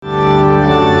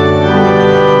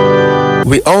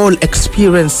We all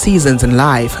experience seasons in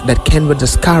life that can be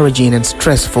discouraging and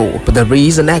stressful, but there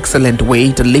is an excellent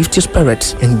way to lift your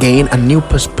spirits and gain a new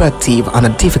perspective on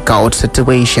a difficult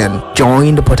situation.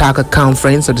 Join the Port Harcourt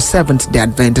Conference of the Seventh-day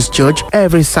Adventist Church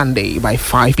every Sunday by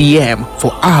 5 p.m.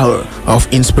 for Hour of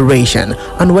Inspiration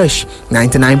on Wish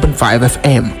 99.5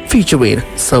 FM, featuring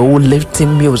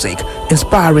soul-lifting music,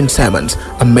 inspiring sermons,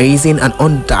 amazing and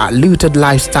undiluted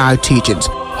lifestyle teachings,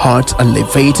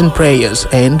 heart-elevating prayers,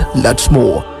 and lots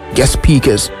more. Guest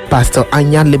speakers, Pastor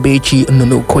Anya Lebechi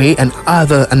Nunukwe and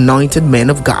other anointed men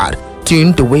of God.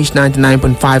 Tune to Wish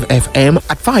 99.5 FM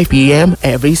at 5 p.m.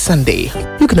 every Sunday.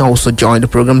 You can also join the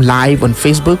program live on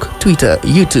Facebook, Twitter,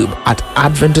 YouTube at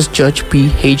Adventist Church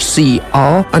PHC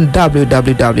or on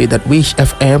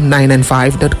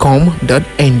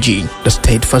www.wishfm995.com.ng. The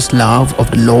steadfast love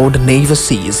of the Lord never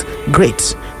ceases.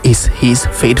 Great is His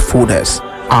faithfulness.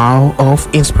 Hour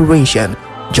of Inspiration.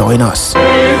 Join us.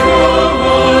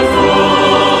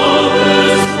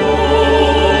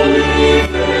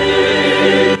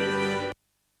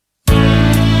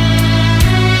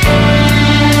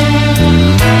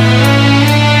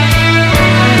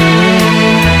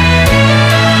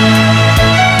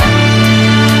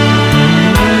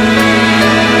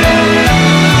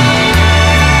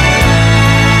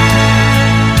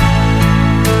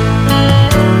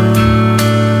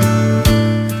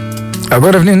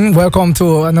 Good evening. Welcome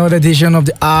to another edition of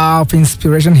the Hour of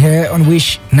Inspiration here on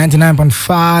Wish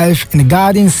 99.5 in the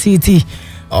Garden City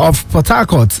of Port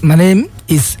Harcourt. My name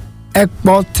is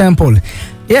Ekbo Temple.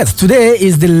 Yes, today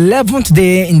is the 11th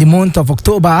day in the month of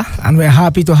October, and we're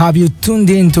happy to have you tuned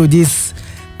in to this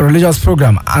religious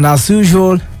program. And as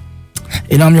usual,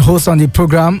 I'm your host on the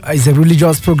program. It's a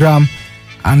religious program,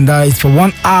 and it's for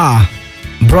 1 hour,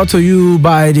 brought to you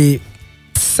by the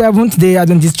Seventh-day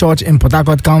Adventist Church in Port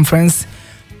Harcourt Conference.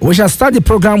 We shall start the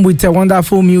program with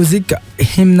wonderful music,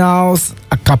 hymnals,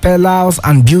 a cappellas,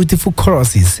 and beautiful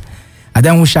choruses. And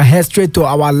then we shall head straight to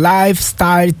our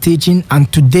lifestyle teaching.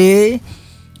 And today,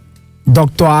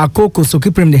 Dr. Akoko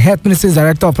Sokiprem, the Health Ministries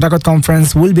Director of Port Harcourt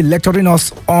Conference, will be lecturing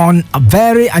us on a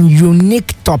very and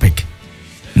unique topic: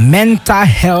 mental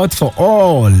health for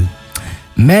all.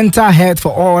 Mental health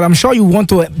for all. I'm sure you want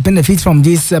to benefit from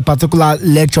this particular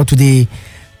lecture today.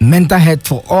 Mental health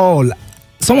for all.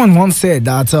 Someone once said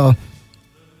that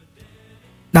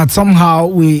that somehow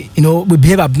we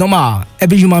behave abnormal.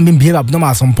 Every human being behave abnormal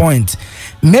at some point.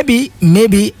 Maybe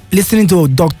listening to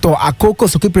Dr. Akoko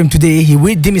Sokiprem today, he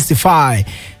will demystify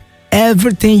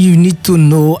everything you need to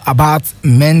know about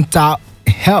mental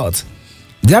health.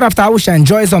 Thereafter, we shall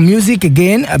enjoy some music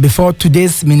again before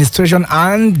today's ministration.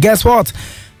 And guess what?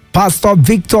 Pastor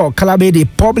Victor Kalabe, the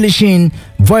publishing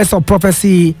Voice of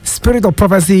Prophecy, Spirit of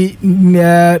Prophecy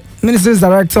Ministries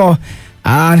Director,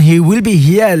 and he will be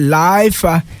here live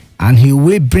and he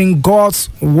will bring God's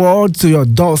word to your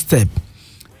doorstep.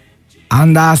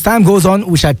 And as time goes on,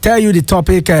 we shall tell you the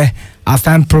topic as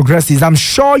time progresses. I'm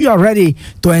sure you are ready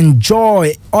to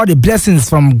enjoy all the blessings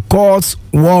from God's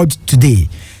word today.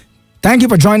 Thank you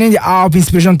for joining the Hour of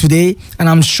Inspiration today, and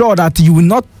I'm sure that you will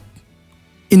not,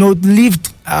 leave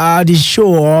the show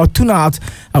or tune out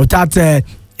without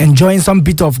enjoying some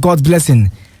bit of God's blessing.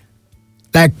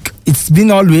 Like it's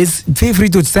been always, feel free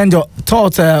to send your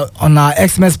thoughts on our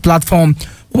XMS platform.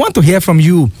 We want to hear from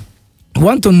you. We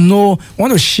want to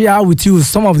share with you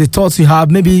some of the thoughts you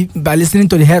have, maybe by listening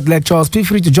to the health lectures. Feel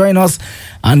free to join us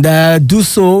and do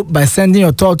so by sending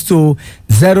your thoughts to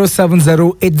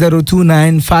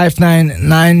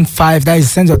 07080295995. That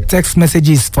is, send your text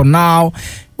messages for now.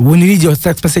 We need your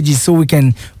text messages so we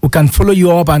can follow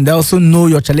you up and also know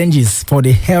your challenges for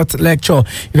the health lecture.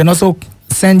 You can also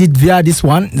send it via this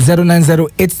one,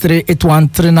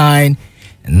 09083813990,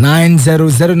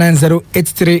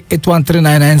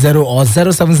 09083813990 or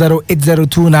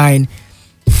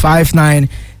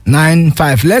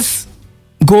 07080295995. Let's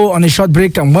go on a short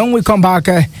break, and when we come back,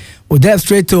 we'll delve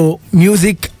straight to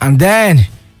music, and then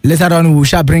later on we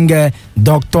shall bring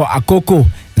Dr. Akoko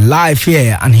live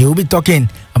here, and he will be talking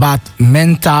about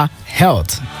mental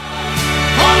health. On a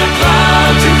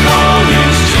cloud to call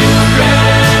his children.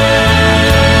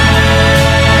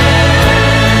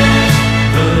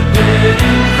 The dead in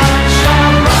Christ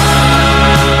shall rise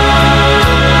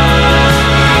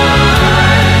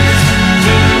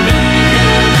to meet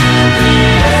him in the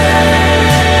air.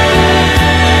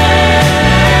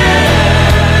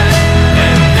 And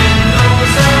in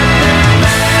those other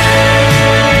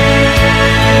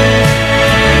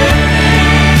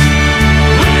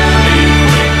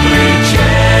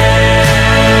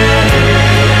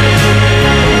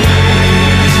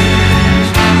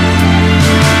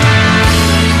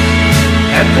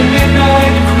at the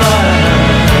midnight cry.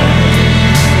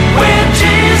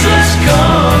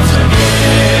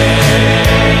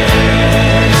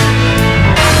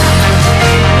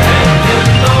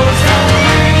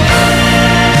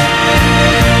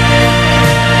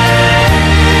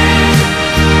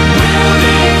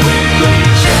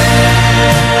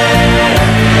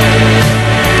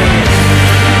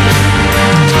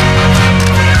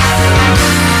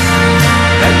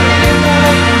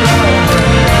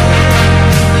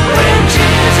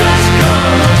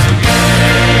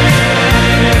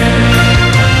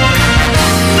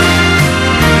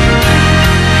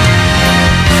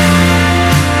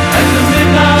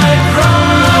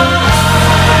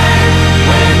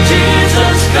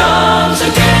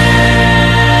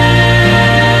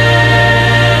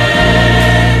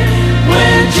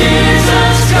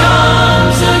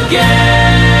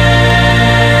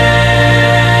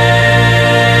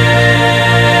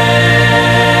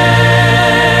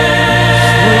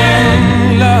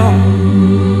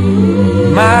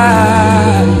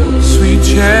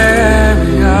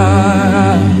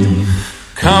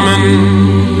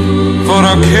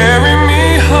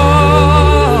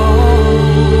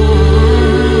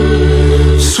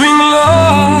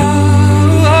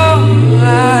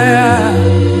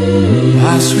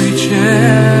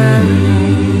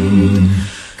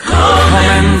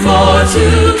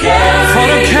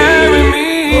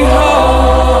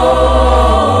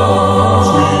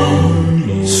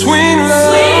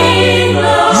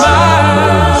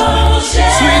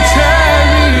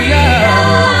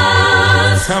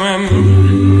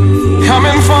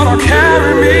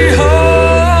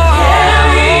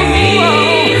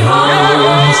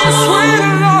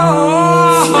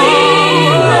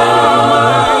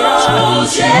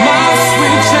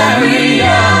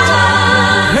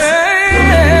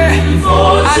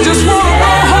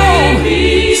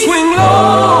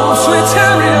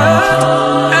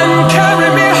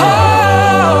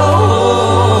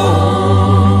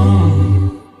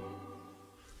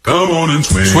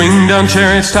 down,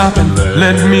 chariot, stop and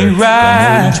let me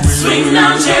ride. Swing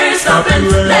down, chariot, stop and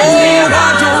let me ride.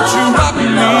 Why don't you rock me,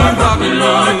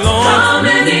 Lord? Come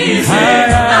and easy.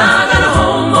 I got a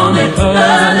home on the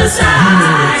other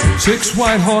side. 6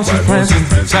 white horses prancing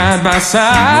side by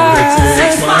side.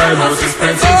 6 white horses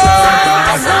prancing side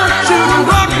by side. You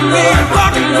rock me, Lord.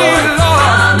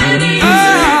 Come and easy.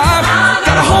 I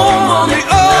got a home on the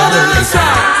other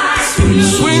side.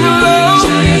 Swing low,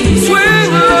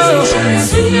 swing low,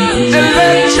 and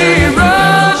let me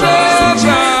ride. Swing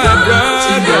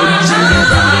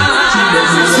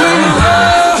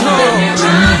low.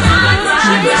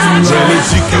 Well, it's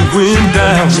seeking wind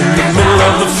down in the middle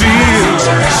of the field.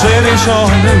 Said he saw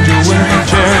an angel with a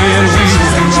chariot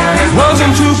wheels.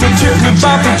 Wasn't too particular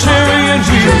about the chariot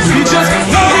wheels. He just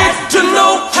wanted to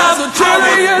know how the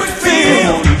chariot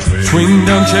feels. Swing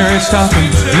down, chariot, stop and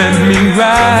let me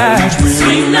ride.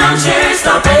 Swing down, chariot,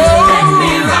 stop and let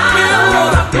me ride.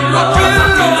 Rock me,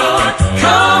 Lord,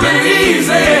 come and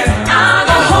easy. I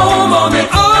got a home on the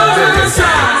other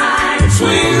side.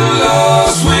 Swing low,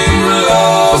 swing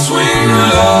low, swing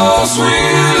low,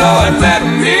 swing low, and let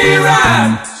me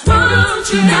ride. Won't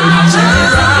you now,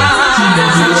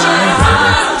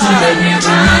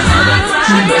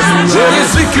 Well, you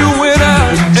think you winner,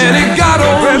 and it got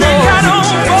on board.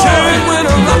 Chariot went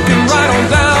rocking right on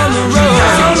down the road.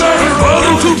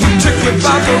 Wasn't too particular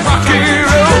about the rocky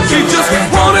road. He just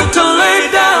wanted to lay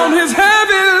down his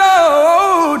heavy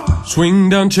load. Swing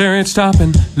down, chariot, stop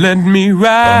and let me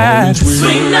ride.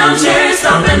 swing down, chariot,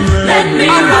 stop and let me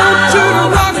I want you ride.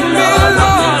 to rock me,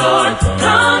 Lord.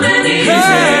 Come and easy. I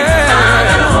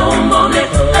got a home on the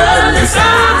other side.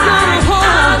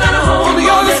 I got a home on the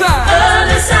other side.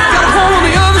 Got a home on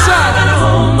the other side. Got a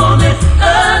home on the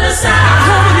other side.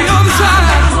 Home on the other side.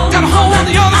 Got a home on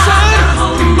the other side.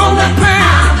 No more pain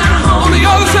on the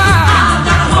other side.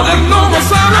 There's no more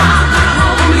sorrow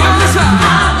on the other side.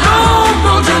 No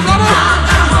more trouble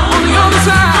on the other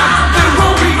side. There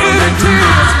won't be any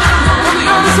tears on the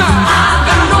other side.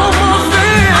 And no more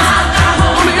fears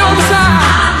on the other side.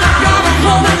 Got a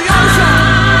home on the other side.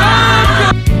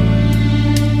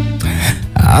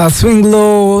 Swing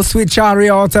low, sweet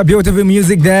chariot, beautiful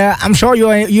music there. I'm sure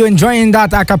you're enjoying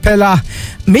that a cappella.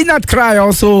 Midnight Cry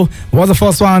also was the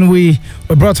first one we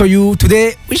brought to you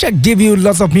today. We shall give you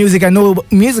lots of music. I know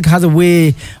music has a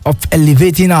way of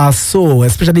elevating our soul,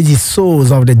 especially the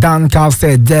souls of the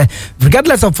downcasted.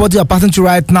 Regardless of what you are passing through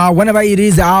right now, whenever it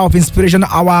is the hour of inspiration,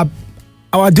 our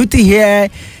duty here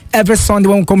every Sunday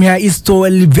when we come here is to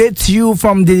elevate you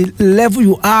from the level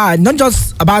you are, not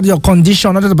just about your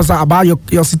condition, not just about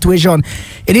your situation.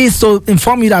 It is to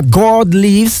inform you that God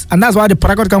lives, and that's why the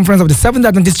Port Harcourt Conference of the Seventh-day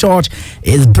Adventist Church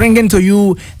is bringing to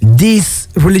you this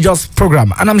religious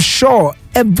program. And I'm sure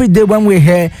every day when we're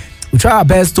here, we try our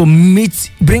best to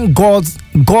bring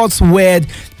God's word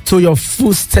to your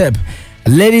footstep.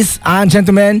 Ladies and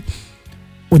gentlemen,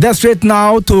 we'll get straight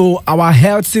now to our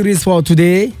health series for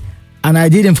today. And I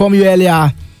did inform you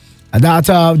earlier that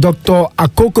Dr.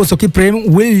 Akoko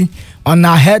Sokiprem will, on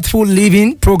our Healthful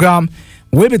Living program,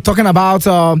 will be talking about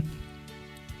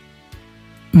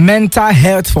mental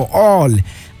health for all.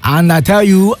 And I tell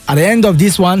you, at the end of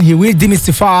this one, he will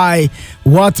demystify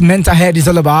what mental health is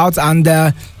all about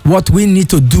and what we need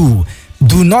to do.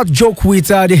 Do not joke with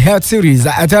the health series.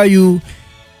 I tell you,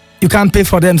 you can't pay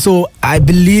for them, so I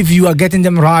believe you are getting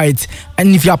them right.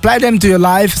 And if you apply them to your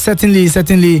life, certainly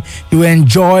you will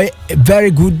enjoy a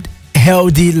very good,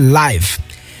 healthy life.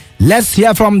 Let's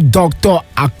hear from Dr.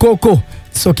 Akoko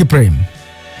Sokiprem.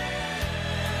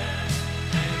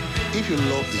 If you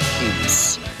love the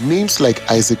hymns, names like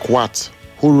Isaac Watt,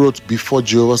 who wrote Before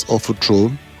Jehovah's Awful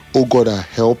Throne, O God Our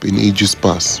Help in Ages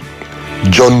Past,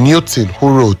 John Newton,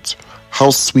 who wrote How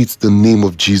Sweet the Name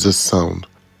of Jesus Sound,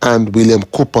 and William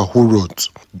Cooper, who wrote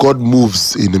God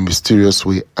Moves in a Mysterious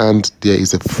Way and There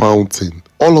is a Fountain.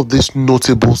 All of these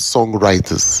notable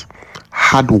songwriters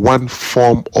had one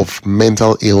form of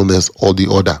mental illness or the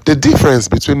other. The difference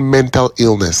between mental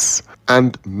illness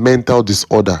and mental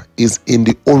disorder is in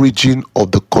the origin of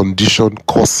the condition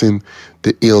causing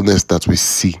the illness that we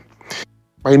see.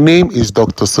 My name is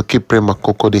Dr. Sokiprem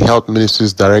Akoko, the Health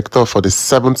Ministries Director for the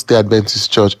Seventh-day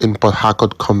Adventist Church in Port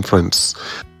Harcourt Conference.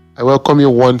 I welcome you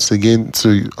once again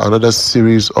to another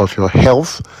series of your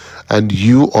health and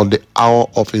you on the Hour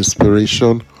of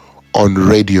Inspiration on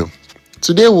radio.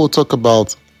 Today we'll talk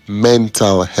about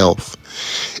mental health.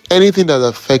 Anything that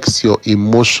affects your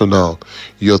emotional,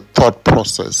 your thought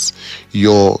process,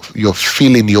 your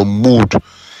feeling, your mood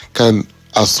can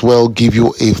as well give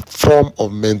you a form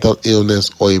of mental illness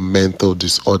or a mental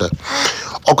disorder.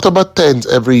 October 10th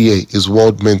every year is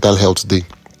World Mental Health Day.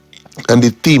 And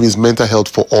the theme is mental health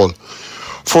for all.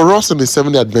 For us in the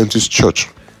Seventh-day Adventist Church,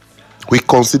 we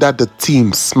consider the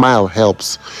theme Smile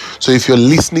Helps. So if you're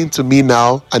listening to me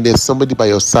now and there's somebody by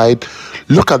your side,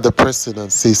 look at the person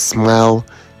and say, smile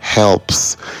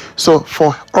helps. So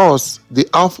for us,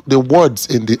 the words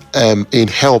in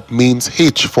help means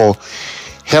H for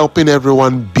helping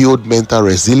everyone build mental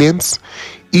resilience.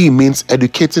 E means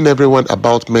educating everyone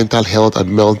about mental health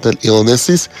and mental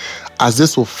illnesses, as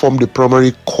this will form the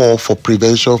primary core for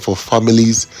prevention for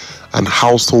families and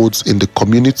households in the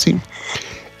community.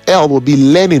 L will be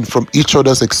learning from each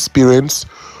other's experience,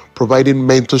 providing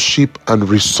mentorship and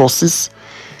resources.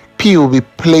 P will be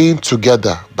playing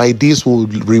together. By this, we'll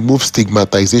remove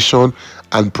stigmatization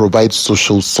and provide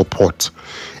social support.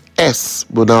 S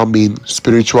will now mean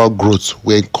spiritual growth.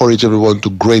 We encourage everyone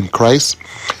to grow in Christ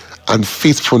and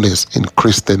faithfulness in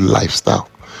Christian lifestyle.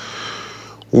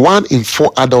 1 in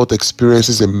 4 adults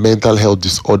experiences a mental health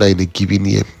disorder in a given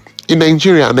year. In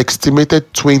Nigeria, an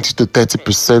estimated 20 to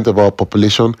 30% of our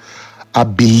population are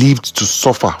believed to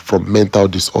suffer from mental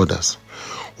disorders.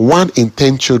 1 in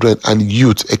 10 children and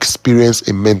youth experience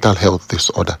a mental health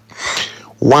disorder.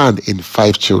 1 in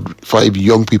 5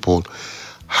 young people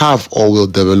have or will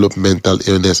develop mental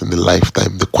illness in a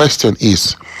lifetime. The question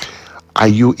is, are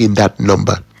you in that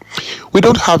number? We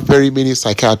don't have very many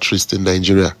psychiatrists in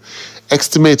Nigeria.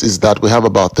 Estimate is that we have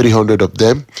about 300 of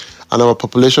them, and our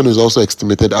population is also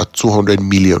estimated at 200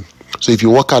 million. So if you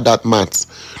work out that maths,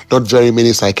 not very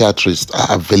many psychiatrists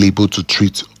are available to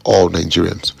treat all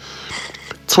Nigerians.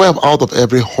 12 out of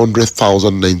every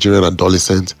 100,000 Nigerian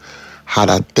adolescents had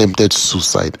attempted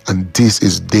suicide, and this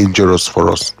is dangerous for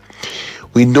us.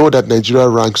 We know that Nigeria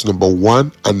ranks number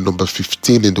 1 and number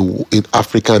 15 in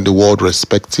Africa and the world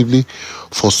respectively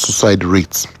for suicide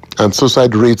rates. And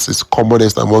suicide rates is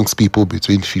commonest amongst people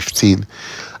between 15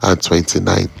 and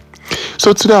 29.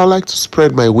 So today I'd like to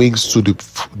spread my wings to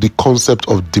the concept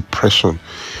of depression.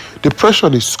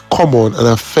 Depression is common and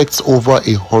affects over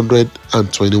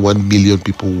 121 million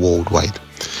people worldwide,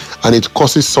 and it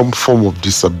causes some form of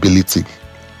disability.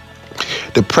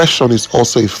 Depression is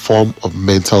also a form of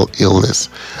mental illness,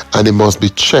 and it must be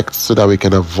checked so that we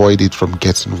can avoid it from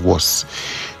getting worse.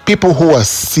 People who are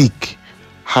sick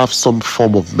have some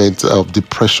form of mental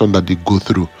depression that they go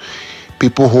through.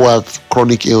 People who have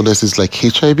chronic illnesses like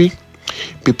HIV,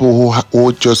 people who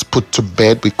are just put to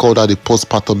bed, we call that a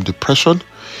postpartum depression.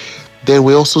 Then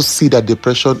we also see that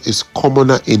depression is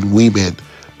commoner in women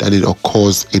than it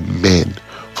occurs in men.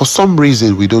 For some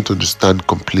reason, we don't understand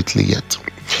completely yet.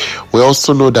 We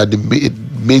also know that the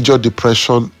major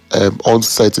depression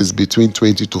onset is between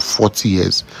 20 to 40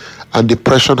 years, and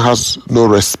depression has no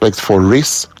respect for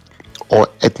race or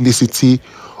ethnicity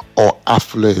or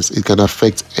affluence. It can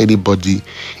affect anybody,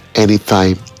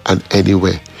 anytime and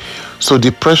anywhere. So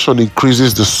depression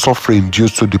increases the suffering due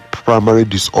to the primary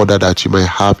disorder that you might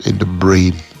have in the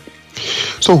brain.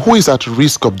 So who is at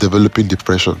risk of developing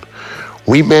depression?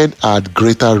 Women are at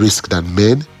greater risk than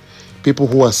men. People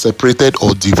who are separated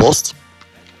or divorced,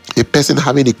 a person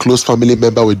having a close family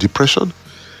member with depression,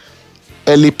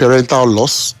 early parental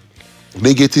loss,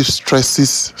 negative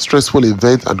stresses, stressful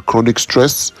events and chronic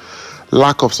stress,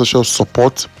 lack of social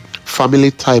support,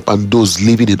 family type, and those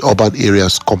living in urban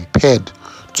areas compared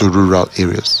to rural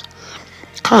areas.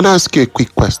 Can I ask you a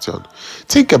quick question?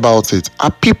 Think about it.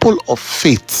 Are people of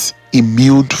faith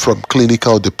immune from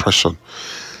clinical depression?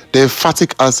 The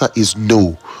emphatic answer is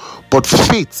no. But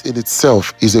faith in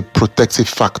itself is a protective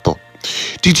factor.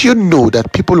 Did you know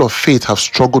that people of faith have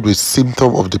struggled with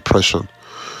symptoms of depression?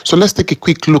 So let's take a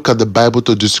quick look at the Bible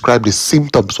to describe the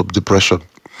symptoms of depression.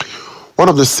 One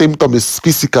of the symptoms is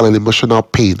physical and emotional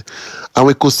pain. And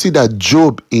we could see that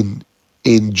Job in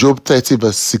Job 30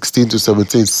 verse 16 to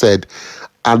 17 said,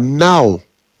 "And now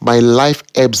my life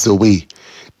ebbs away.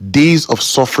 Days of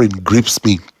suffering grips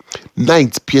me.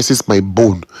 Night pierces my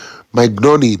bone. My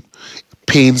groaning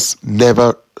pains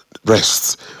never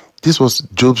rests." This was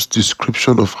Job's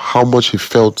description of how much he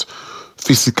felt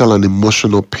physical and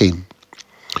emotional pain.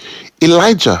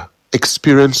 Elijah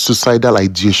experienced suicidal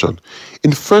ideation.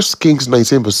 In 1 Kings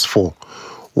 19 verse 4,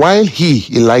 while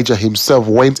Elijah himself,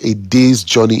 went a day's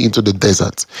journey into the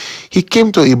desert, he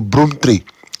came to a broom tree,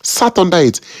 sat under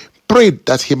it, prayed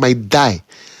that he might die.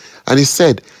 And he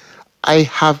said, "I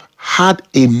have had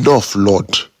enough,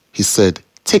 Lord." He said,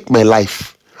 "Take my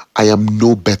life. I am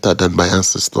no better than my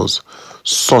ancestors."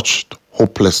 Such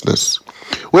hopelessness.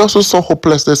 We also saw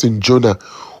hopelessness in Jonah,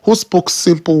 who spoke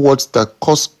simple words that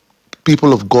caused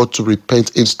people of God to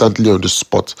repent instantly on the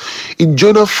spot. In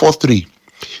Jonah 4:3,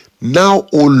 "Now,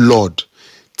 O Lord,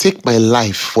 take my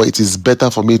life, for it is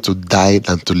better for me to die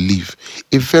than to live."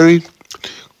 A very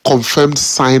confirmed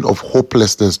sign of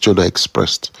hopelessness Jonah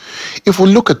expressed. If we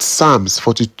look at Psalms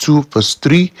 42 verse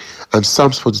 3 and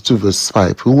Psalms 42 verse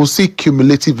 5, we will see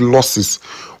cumulative losses,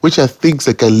 which are things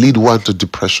that can lead one to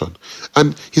depression.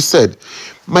 And he said,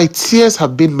 "My tears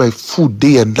have been my food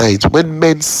day and night, when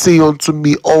men say unto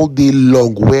me all day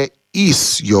long, where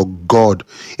is your God?"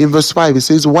 In verse 5, it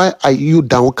says, "Why are you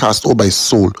downcast, O my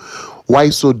soul?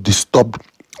 Why so disturbed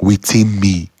within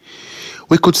me?"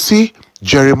 We could see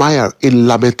Jeremiah in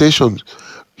Lamentations.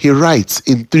 He writes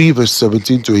in 3 verse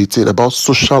 17 to 18 about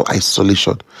social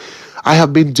isolation. "I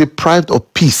have been deprived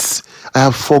of peace. I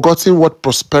have forgotten what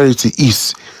prosperity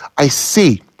is. I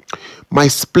say, my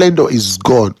splendor is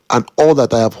gone, and all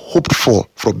that I have hoped for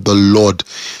from the Lord."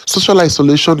 Social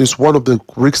isolation is one of the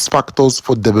risk factors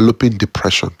for developing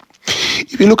depression.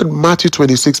 If you look at Matthew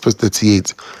 26 verse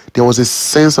 38, there was a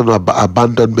sense of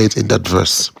abandonment in that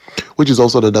verse, which is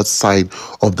also another sign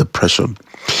of depression.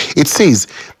 It says,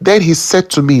 "Then he said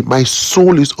to me, my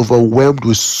soul is overwhelmed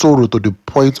with sorrow to the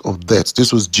point of death."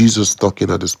 This was Jesus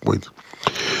talking at this point.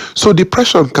 So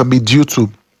depression can be due to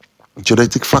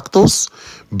genetic factors,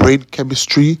 brain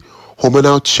chemistry,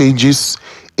 hormonal changes,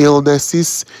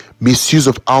 illnesses, misuse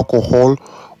of alcohol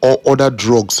or other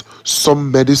drugs,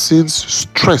 some medicines,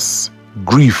 stress,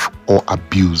 grief, or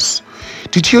abuse.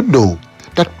 Did you know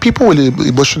that people with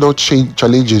emotional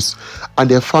challenges and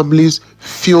their families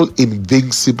feel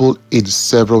invincible in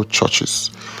several churches,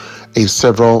 in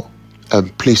several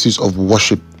places of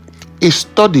worship? A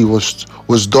study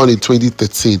was done in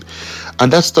 2013,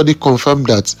 and that study confirmed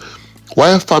that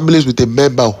while families with a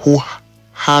member who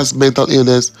has mental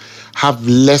illness have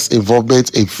less involvement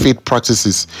in faith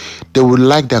practices, they would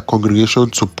like their congregation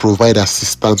to provide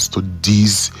assistance to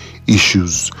these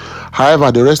issues.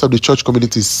 However, the rest of the church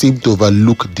community seem to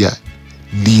overlook their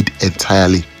need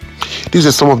entirely. These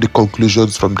are some of the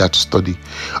conclusions from that study.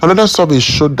 Another survey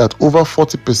showed that over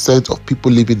 40% of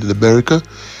people living in America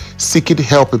seeking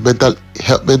help in mental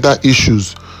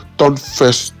issues turn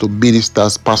first to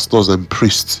ministers, pastors, and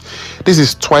priests. This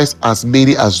is twice as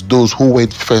many as those who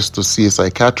went first to see a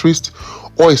psychiatrist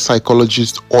or a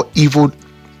psychologist or even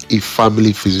a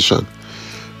family physician.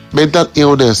 Mental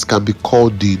illness can be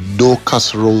called the no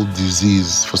casserole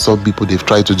disease. For some people, they've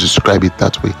tried to describe it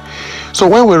that way. So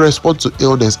when we respond to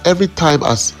illness, every time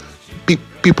as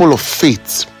people of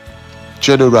faith,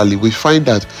 generally, we find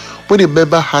that when a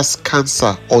member has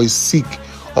cancer or is sick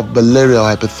of malaria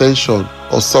or hypertension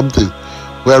or something,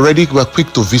 we're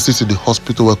quick to visit in the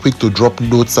hospital, we're quick to drop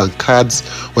notes and cards,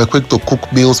 we're quick to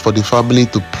cook meals for the family,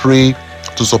 to pray,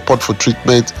 to support for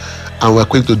treatment, and we're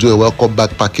quick to do a welcome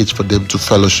back package for them to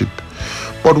fellowship.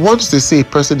 But once they say a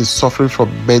person is suffering from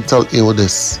mental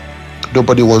illness,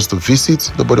 nobody wants to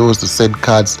visit, nobody wants to send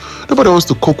cards, nobody wants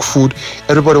to cook food,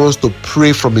 everybody wants to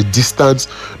pray from a distance,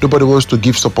 nobody wants to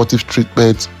give supportive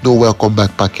treatment, no welcome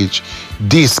back package.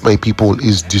 This, my people,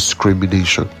 is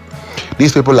discrimination.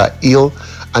 These people are ill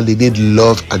and they need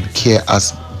love and care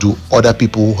as do other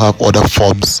people who have other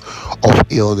forms of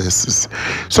illnesses.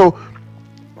 So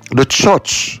the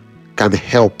church can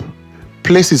help.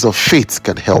 Places of faith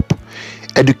can help.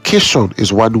 Education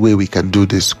is one way we can do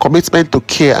this. Commitment to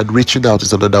care and reaching out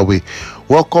is another way.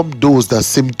 Welcome those that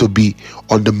seem to be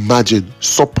on the margin.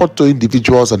 Support to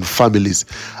individuals and families.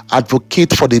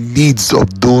 Advocate for the needs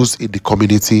of those in the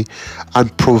community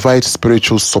and provide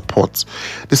spiritual support.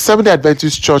 The Seventh-day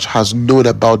Adventist Church has known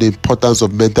about the importance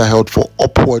of mental health for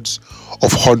upwards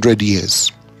of 100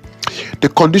 years. The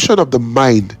condition of the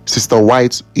mind, Sister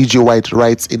White, E.G. White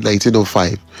writes in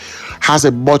 1905, has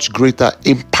a much greater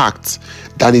impact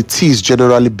than it is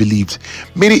generally believed.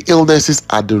 Many illnesses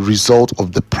are the result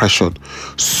of depression,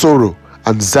 sorrow,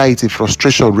 anxiety,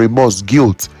 frustration, remorse,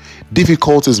 guilt.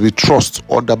 Difficulties with trust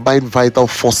undermine vital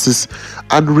forces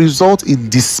and result in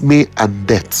dismay and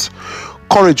death.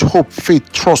 Courage, hope, faith,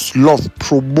 trust, love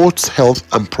promotes health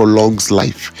and prolongs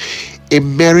life. A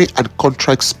merry and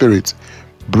contrite spirit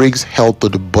brings health to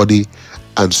the body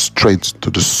and strength to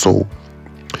the soul.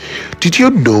 Did you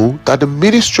know that the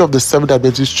ministry of the Seventh-day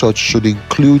Adventist Church does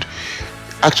include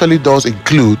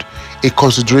a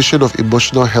consideration of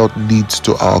emotional health needs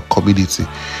to our community?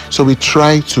 So we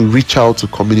try to reach out to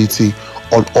community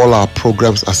on all our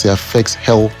programs as it affects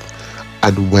health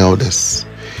and wellness.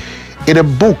 In a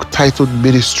book titled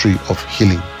Ministry of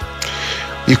Healing,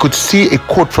 you could see a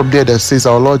quote from there that says,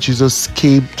 "Our Lord Jesus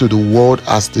came to the world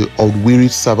as the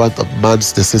unwearied servant of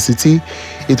man's necessity.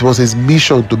 It was his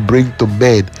mission to bring to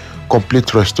men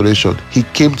complete restoration. He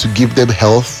came to give them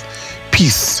health,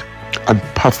 peace, and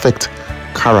perfect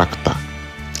character."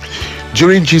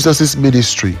 During Jesus'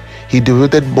 ministry, he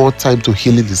devoted more time to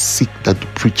healing the sick than to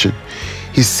preaching.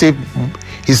 He saved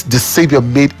The Savior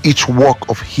made each work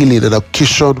of healing an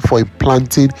occasion for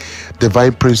implanting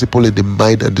divine principle in the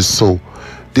mind and the soul.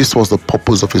 This was the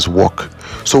purpose of his work.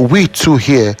 So we too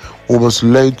here, we must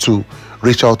learn to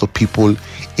reach out to people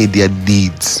in their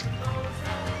needs.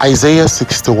 Isaiah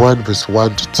 61 verse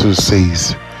 1 to 2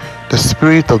 says, "The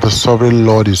Spirit of the Sovereign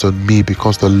Lord is on me,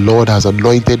 because the Lord has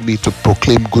anointed me to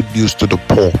proclaim good news to the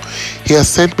poor. He has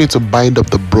sent me to bind up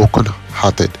the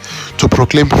broken-hearted, to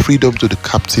proclaim freedom to the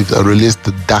captives and release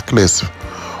the darkness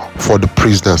for the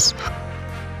prisoners."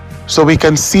 So we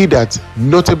can see that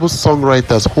notable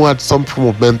songwriters who had some form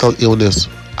of mental illness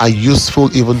are useful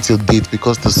even till date,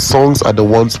 because the songs are the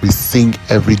ones we sing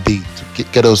every day to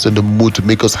get us in the mood, to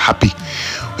make us happy.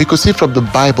 We could see from the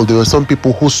Bible there were some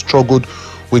people who struggled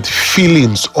with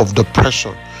feelings of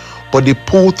depression, but they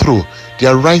pulled through.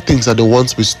 Their writings are the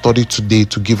ones we study today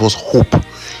to give us hope.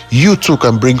 You too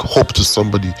can bring hope to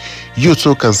somebody. You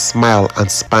too can smile, and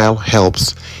smile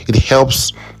helps. It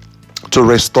helps to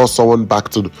restore someone back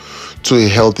to a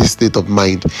healthy state of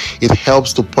mind. It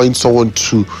helps to point someone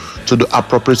to the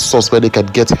appropriate source where they can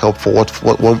get help for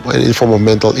any form of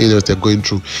mental illness they're going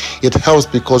through. It helps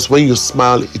because when you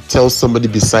smile, it tells somebody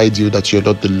beside you that you're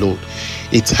not alone.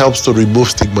 It helps to remove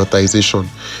stigmatization.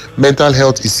 Mental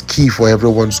health is key for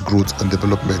everyone's growth and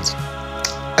development.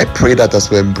 I pray that as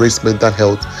we embrace mental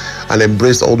health and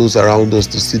embrace all those around us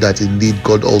to see that indeed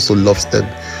God also loves them,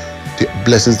 the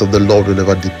blessings of the Lord will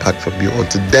never depart from you.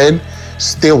 Until then,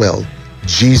 stay well.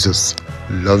 Jesus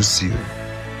loves you.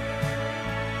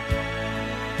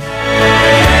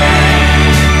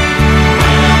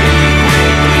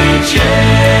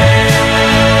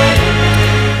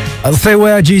 I'll say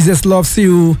where Jesus loves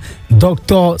you,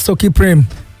 Dr. Soki Prem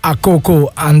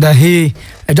Akoko, and he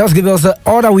just give us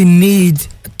all that we need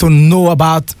to know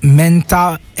about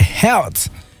mental health.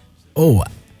 Oh,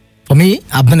 for me,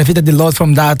 I've benefited a lot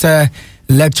from that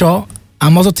lecture.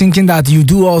 I'm also thinking that you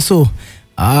do also.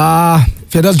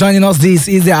 If you're just joining us, this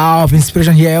is the hour of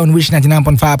inspiration here on Wish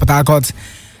 99.5 Port Harcourt.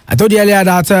 I told you earlier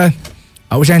that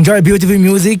I wish I enjoy beautiful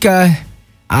music,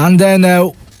 and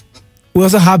then we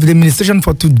also have the administration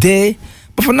for today.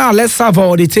 But for now, let's have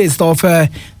all the taste of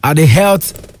the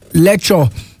health lecture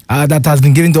that has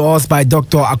been given to us by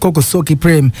Dr. Akoko Soki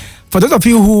Prem. For those of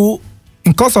you who,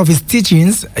 in course of his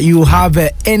teachings, you have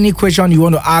any question you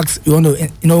want to ask, you want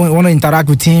to interact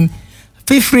with him,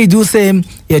 feel free to do same.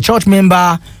 You're a church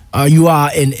member, you are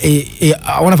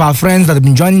one of our friends that have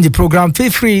been joining the program.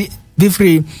 Feel free.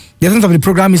 The essence of the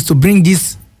program is to bring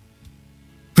this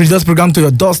religious program to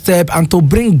your doorstep and to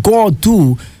bring God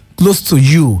too close to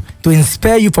you, to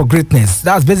inspire you for greatness.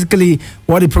 That's basically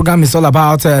what the program is all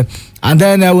about. And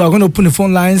then we are going to open the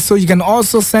phone lines so you can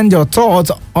also send your thoughts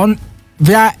on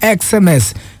via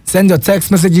SMS. Send your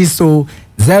text messages to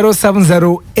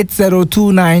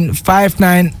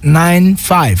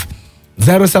 070-8029-5995.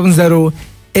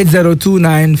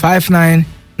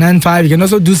 070-8029-5995. You can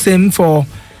also do same for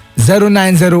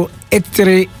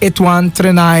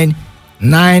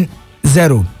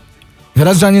 090-8381-3990. If you're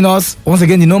just joining us, once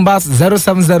again, the numbers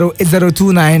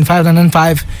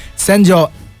 070-8029-5995. Send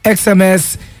your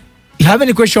SMS. If you have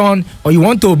any question or you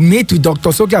want to meet with Dr.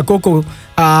 Soki Akoko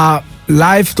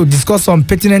live to discuss some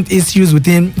pertinent issues with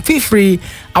him, feel free.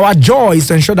 Our joy is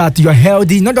to ensure that you're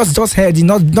healthy, not just healthy,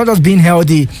 not just being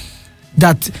healthy,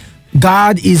 that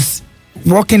God is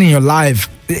working in your life.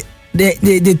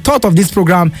 The thought of this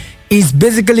program is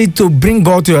basically to bring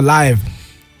God to your life,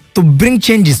 to bring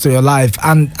changes to your life,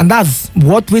 and that's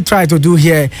what we try to do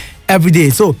here every day.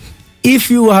 So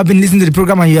if you have been listening to the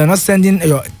program and you are not sending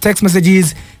your text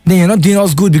messages, then you're not doing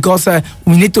us good, because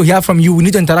we need to hear from you, we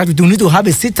need to interact with you, we need to have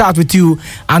a sit out with you,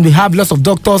 and we have lots of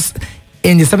doctors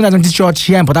in the Seventh Adventist Church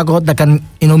here in Port Harcourt that can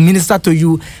minister to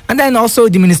you, and then also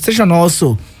the ministration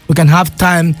also, we can have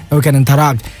time and we can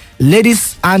interact.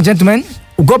 Ladies and gentlemen,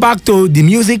 we'll go back to the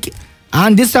music,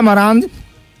 and this time around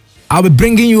I'll be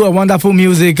bringing you a wonderful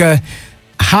music,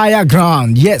 Higher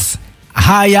Ground. Yes,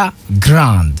 Higher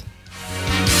Ground.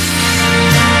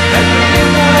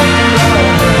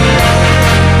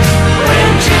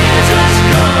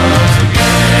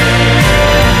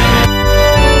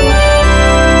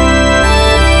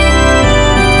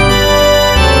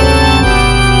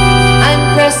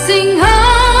 I'm pressing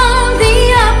on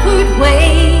the upward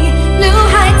way, new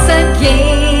heights are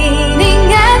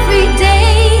gaining every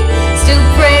day, still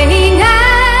praying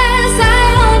as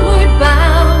I onward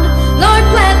bound. Lord,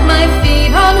 plant my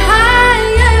feet on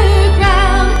higher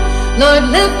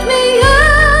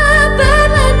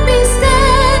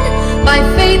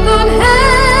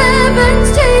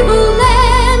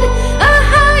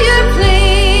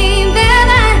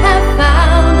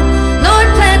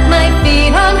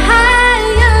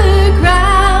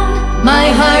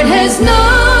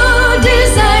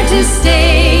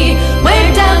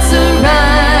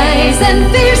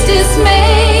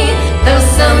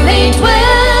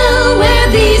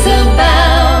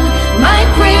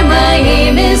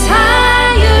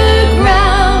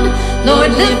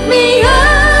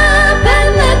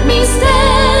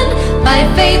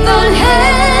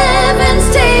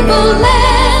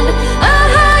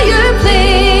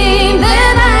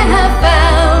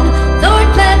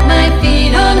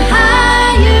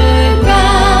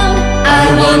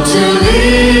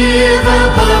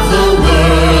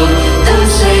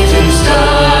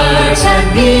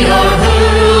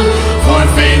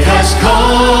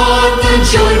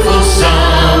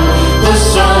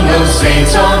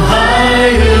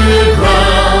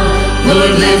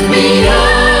Lord, lift me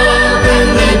up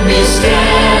and let me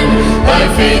stand by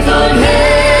faith on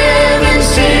heaven's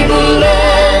table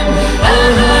land, a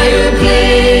higher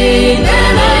plane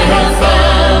than I have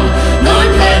found. Lord,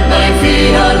 plant my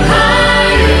feet on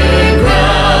higher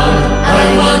ground. I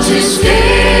want to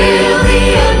scale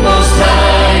the utmost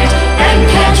height and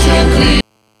catch a gleam.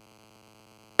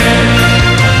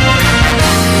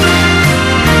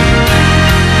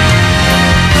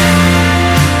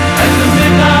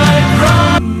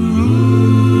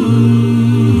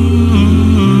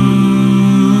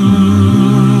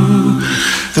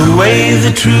 The way,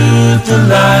 the truth, the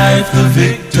life, the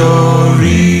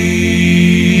victory.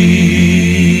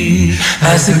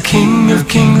 As the King of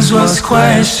Kings was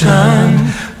questioned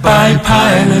by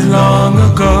Pilate long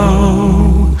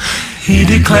ago, he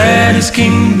declared his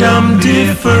kingdom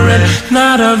different,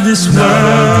 not of this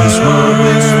world.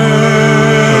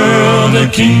 A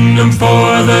kingdom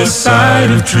for the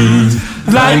side of truth,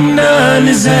 like none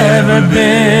has ever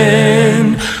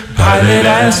been. Pilate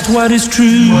asked, what is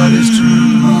truth? What is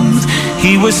truth?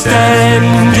 He was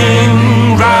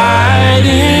standing right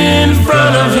in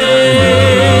front of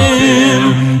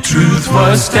him. Truth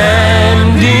was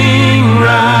standing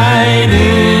right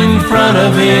in front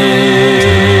of him.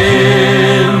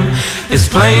 As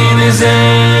plain as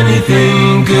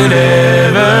anything could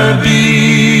ever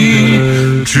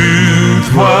be.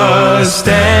 Truth was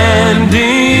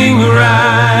standing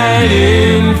right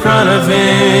in front of him.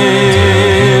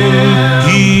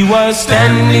 He was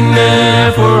standing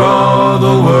there for all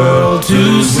the world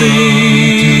to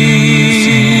see.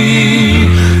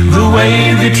 The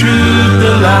way, the truth,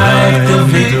 the life, the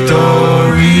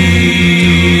victory.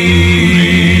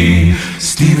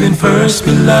 Stephen, first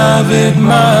beloved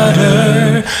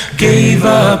martyr, gave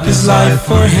up his life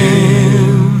for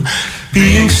him,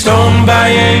 being stoned by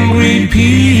angry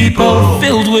people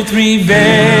filled with revenge.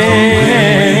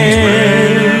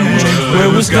 Where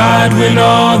was God when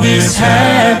all this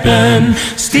happened?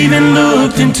 Stephen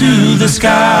looked into the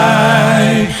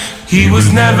sky. He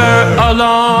was never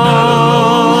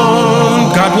alone.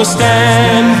 God was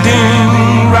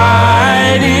standing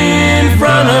right in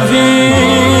front of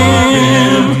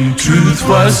him. Truth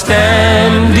was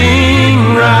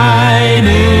standing right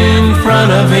in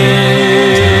front of him.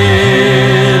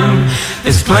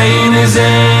 As plain as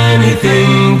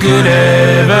anything could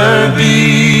ever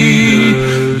be.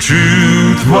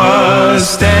 Truth was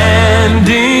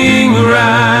standing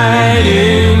right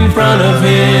in front of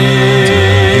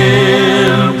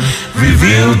him,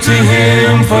 revealed to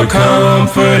him for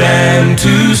comfort and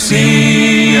to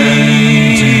see.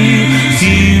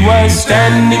 He was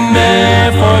standing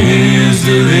there for his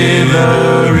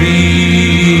delivery.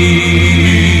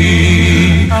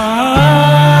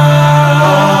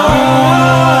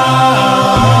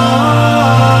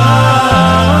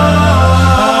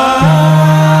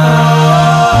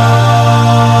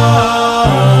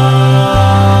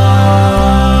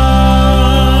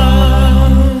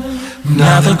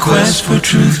 The quest for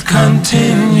truth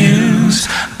continues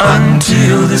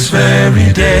until this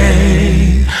very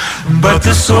day. But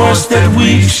the source that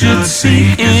we should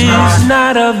seek is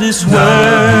not of this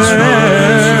world.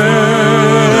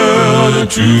 The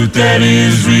truth that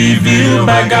is revealed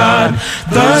by God,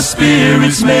 the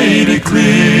Spirit's made it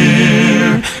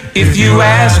clear. If you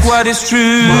ask what is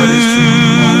truth,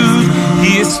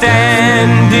 He is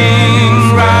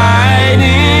standing right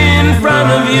in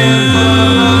front of you.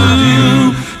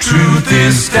 Truth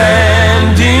is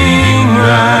standing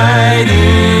right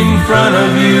in front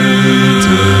of you.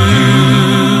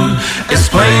 As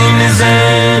plain as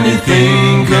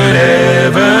anything could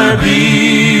ever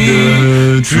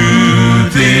be.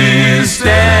 Truth is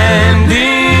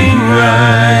standing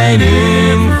right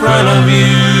in front of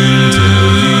you.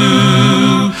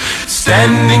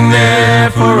 Standing there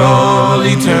for all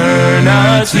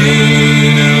eternity.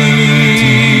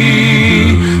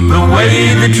 The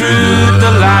way, the truth,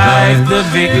 the life, the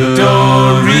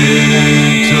victory.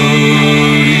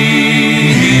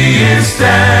 He is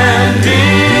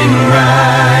standing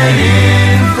right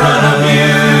in front of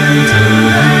you,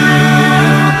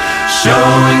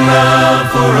 showing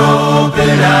love for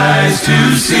open eyes to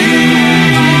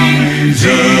see.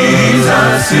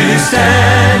 Jesus is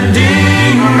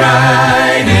standing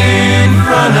right in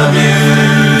front of you.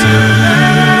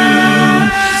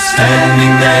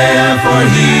 Standing there, for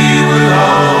He will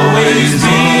always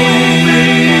be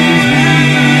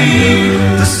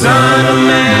the Son of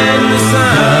Man, the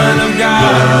Son of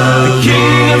God.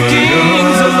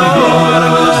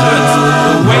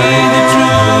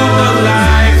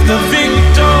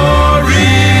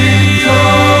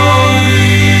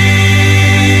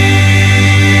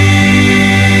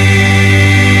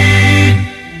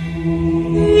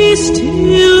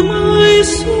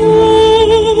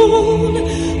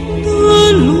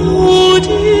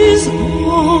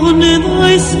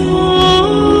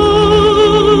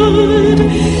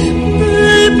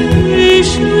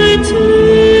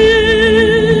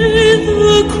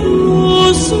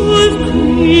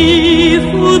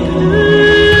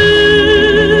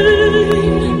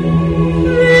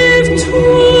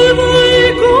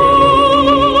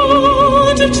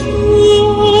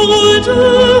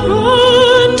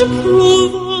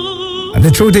 The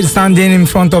truth is standing in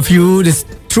front of you. The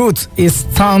truth is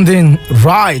standing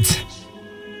right.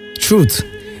 Truth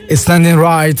is standing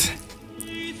right.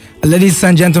 Ladies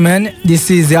and gentlemen, this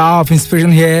is the hour of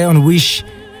inspiration here on Wish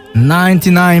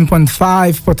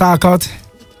 99.5 Port Harcourt.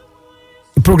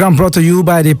 The program brought to you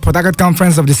by the Port Harcourt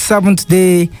Conference of the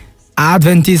Seventh-day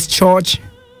Adventist Church.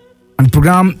 And the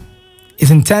program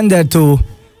is intended to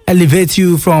elevate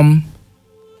you from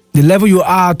the level you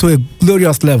are to a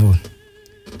glorious level.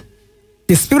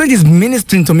 The Spirit is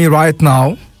ministering to me right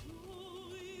now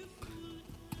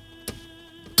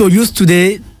to use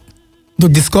today to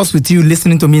discuss with you,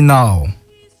 listening to me now.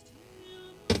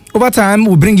 Over time,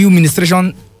 we'll bring you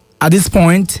ministration at this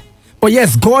point. But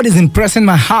yes, God is impressing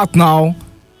my heart now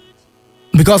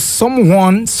because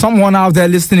someone out there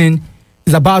listening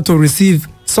is about to receive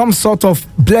some sort of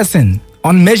blessing,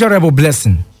 unmeasurable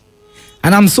blessing.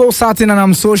 And I'm so certain and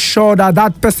I'm so sure that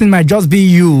that person might just be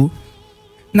you.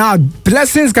 Now,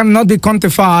 blessings cannot be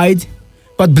quantified,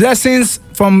 but blessings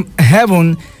from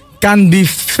heaven can be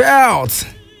felt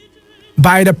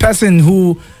by the person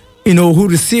who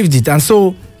received it. And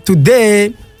so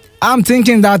today, I'm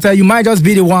thinking that you might just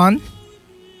be the one.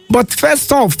 But first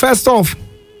off,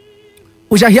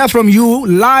 we shall hear from you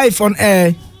live on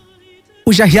air.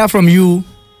 We shall hear from you.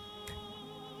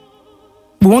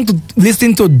 We want to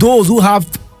listen to those who have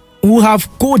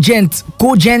cogent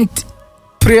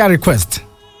prayer requests.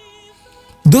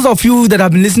 Those of you that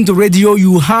have been listening to radio,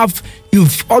 you've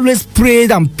always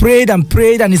prayed and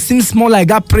it seems more like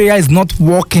that prayer is not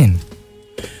working.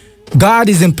 God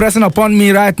is impressing upon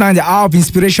me right now in the hour of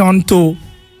inspiration to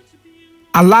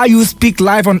allow you speak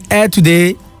live on air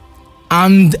today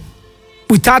and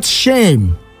without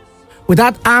shame,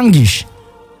 without anguish,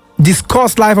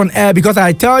 discuss live on air, because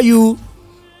I tell you,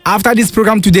 after this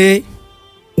program today,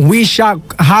 we shall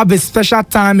have a special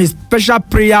time, a special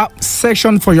prayer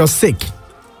section for your sake.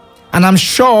 And I'm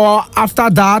sure after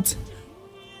that,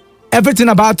 everything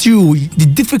about you, the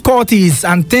difficulties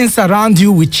and things around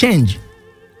you will change.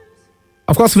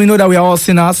 Of course, we know that we are all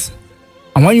sinners.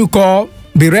 And when you call,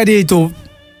 be ready to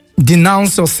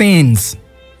denounce your sins.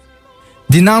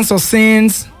 Denounce your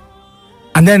sins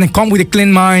and then come with a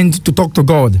clean mind to talk to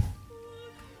God.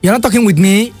 You're not talking with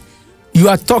me. You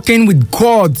are talking with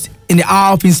God in the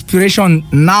hour of inspiration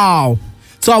now.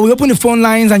 So I will open the phone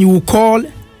lines and you will call.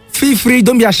 Feel free,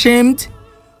 don't be ashamed.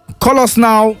 Call us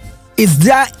now. Is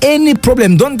there any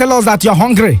problem? Don't tell us that you're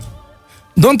hungry.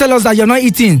 Don't tell us that you're not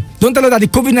eating. Don't tell us that the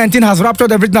COVID-19 has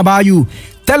ruptured everything about you.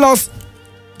 Tell us,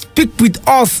 speak with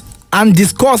us and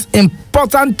discuss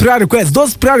important prayer requests.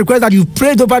 Those prayer requests that you've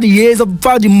prayed over the years,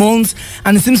 over the months,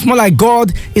 and it seems more like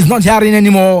God is not hearing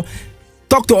anymore.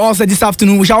 Talk to us this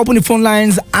afternoon. We shall open the phone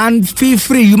lines and feel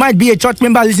free. You might be a church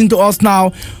member listening to us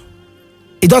now.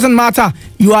 It doesn't matter.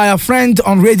 You are a friend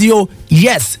on radio.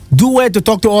 Yes, do well to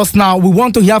talk to us now. We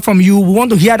want to hear from you. We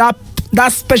want to hear that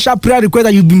special prayer request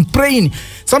that you've been praying.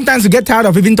 Sometimes you get tired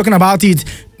of even talking about it,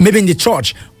 maybe in the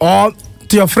church or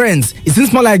to your friends. It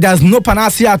seems more like there's no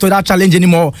panacea to that challenge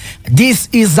anymore. This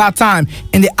is that time.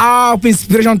 In the hour of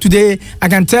inspiration today, I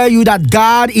can tell you that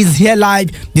God is here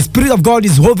live. The Spirit of God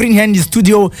is hovering here in the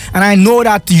studio. And I know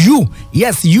that you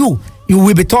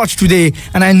will be touched today.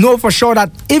 And I know for sure that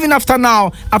even after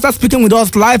now, after speaking with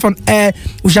us live on air,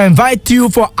 we shall invite you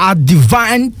for our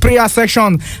divine prayer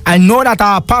section. I know that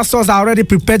our pastors are already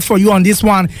prepared for you on this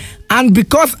one. And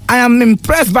because I am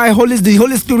impressed by the Holy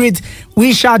Spirit,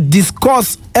 we shall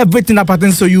discuss everything that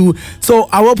pertains to you. So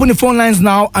I will open the phone lines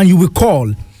now and you will call.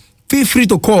 Feel free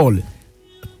to call.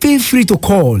 Feel free to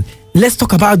call. Let's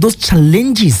talk about those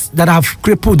challenges that have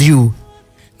crippled you.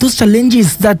 Those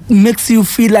challenges that makes you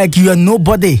feel like you are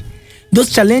nobody. Those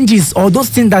challenges or those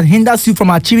things that hinders you from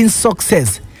achieving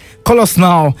success. Call us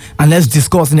now and let's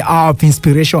discuss in the hour of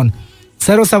inspiration.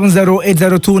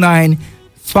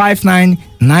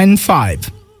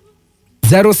 070-8029-5995.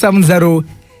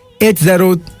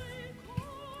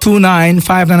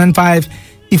 070-8029-5995.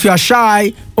 If you are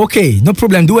shy, okay, no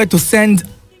problem. Do it to send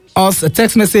us a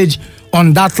text message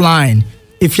on that line.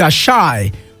 If you are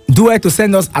shy, do it to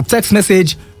send us a text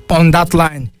message on that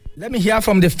line. Let me hear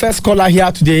from the first caller here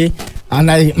today,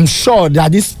 and I am sure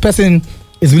that this person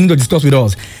is willing to discuss with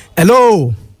us.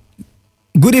 Hello.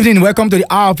 Good evening. Welcome to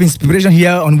the Hour of Inspiration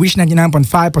here on Wish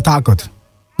 99.5 Port Harcourt.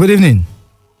 Good evening.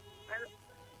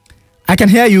 I can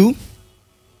hear you.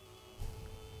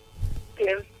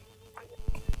 Yes.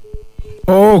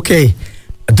 Okay.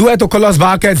 Do it to call us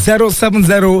back at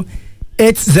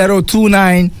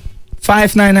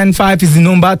 070-8029-5995 is the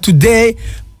number. Today,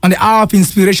 on the Hour of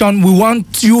Inspiration, we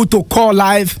want you to call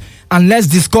live and let's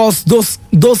discuss those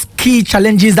key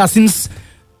challenges that seems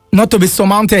not to be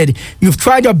surmounted. You've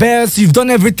tried your best, you've done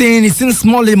everything, it seems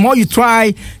small. The more you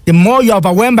try, the more you're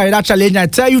overwhelmed by that challenge. I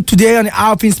tell you today on the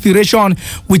Hour of Inspiration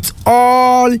with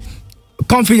all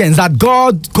confidence that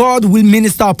God will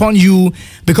minister upon you,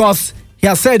 because he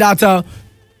has said that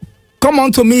come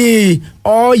unto me,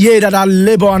 all ye that are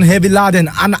labor and heavy laden,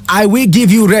 and I will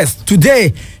give you rest.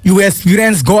 Today, you will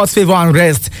experience God's favor and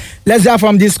rest. Let's hear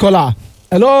from this caller.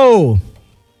 Hello.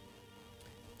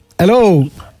 Hello.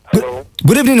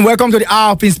 Good evening. Welcome to the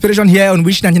Hour of Inspiration here on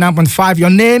Wish 99.5. Your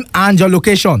name and your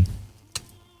location.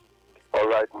 All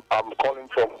right. I'm calling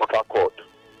from Port Harcourt,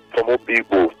 from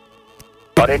Obibo.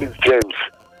 My name is James.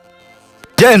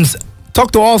 James,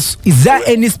 talk to us. Is there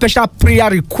any special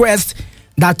prayer request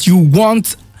that you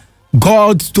want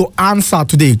God to answer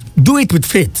today? Do it with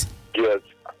faith. Yes.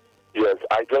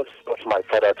 I just lost my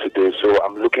father today, so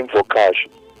I'm looking for cash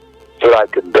so I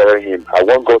can bury him. I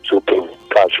want God to pay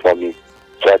cash for me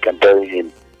so I can bury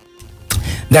him.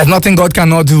 There's nothing God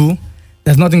cannot do.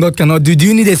 There's nothing God cannot do. Do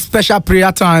you need a special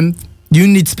prayer time? Do you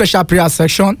need special prayer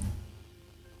section?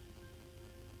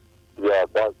 Yeah,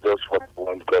 that's just what I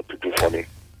want God to do for me.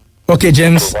 Okay,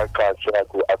 James. Provide cash so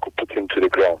I could put him to the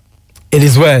ground. It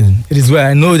is well. It is well.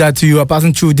 I know that you are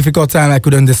passing through a difficult time. I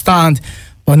could understand.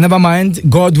 But never mind.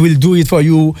 God will do it for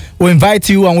you. We'll invite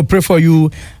you and we'll pray for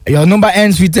you. Your number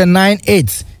ends with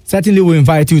 98. Certainly we'll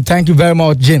invite you. Thank you very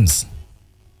much, James.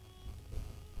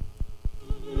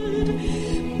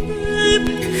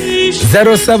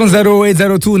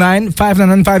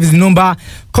 07080295995 is the number.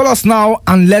 Call us now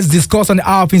and let's discuss on the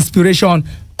Hour of Inspiration.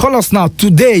 Call us now.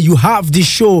 Today you have the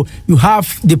show. You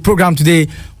have the program today.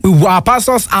 Our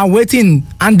pastors are waiting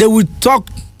and they will talk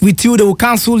with you. They will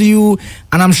counsel you,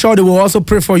 and I'm sure they will also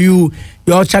pray for you.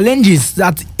 Your challenges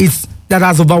that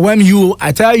has overwhelmed you,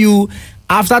 I tell you,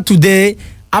 after today,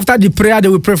 after the prayer they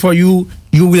will pray for you,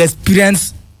 you will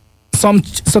experience some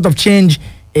sort of change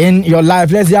in your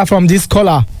life. Let's hear from this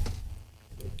caller.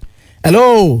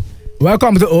 Hello.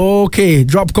 Welcome to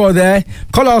drop call there.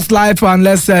 Call us live and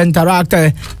let's interact.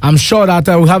 I'm sure that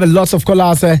we have a lot of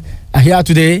callers here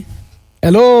today.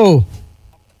 Hello.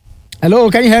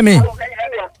 Hello, can you hear me?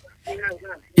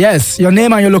 Yes, your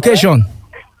name and your location.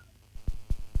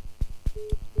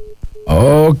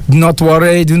 Oh, do not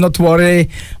worry.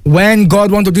 When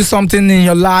God wants to do something in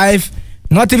your life,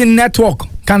 not even network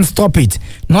can stop it.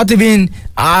 Not even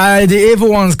the evil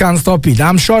ones can stop it.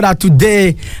 I'm sure that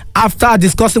today, after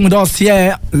discussing with us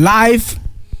here live,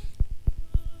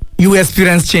 you will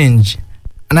experience change.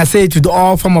 And I say it with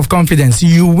all form of confidence.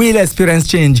 You will experience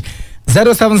change.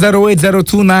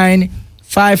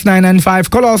 07080295995.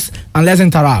 Call us and let's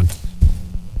interact.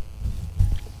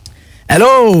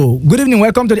 Hello. Good evening.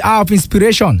 Welcome to the Hour of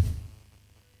Inspiration.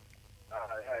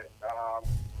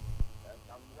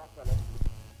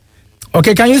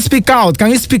 Okay, can you speak out?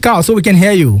 So we can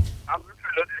hear you? I'm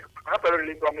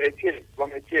from Eche.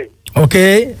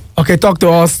 Okay, talk to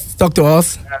us.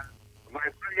 My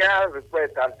prayer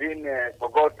request has been for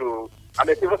God to, I'm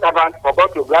a civil servant, for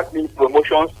God to grant me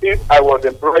promotion since I was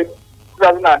employed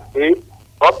 2008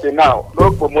 up to now.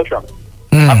 No promotion.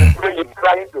 I've been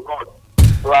crying to God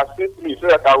to assist me so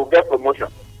that I will get promotion.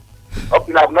 Up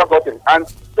to now, I've not gotten. And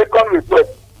second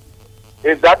request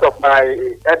is that of my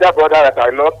elder brother that I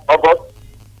lost August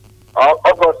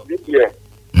this year.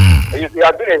 He has been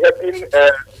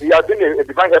a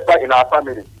divine helper in our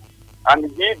family,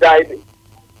 and he died.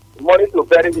 Money to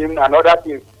bury him and other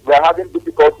things, we are having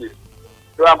difficulties.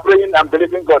 So I'm praying, I'm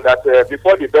believing God that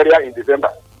before the burial in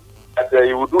December, that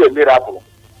He will do a miracle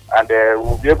and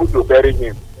we'll be able to bury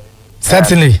him.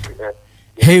 Certainly.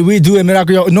 Hey, we do a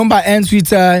miracle. Your number ends with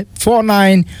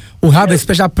 49. We'll have a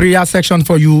special prayer section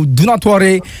for you. Do not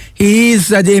worry. He is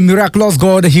the miraculous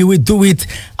God. He will do it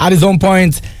at his own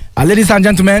point. Ladies and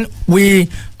gentlemen, we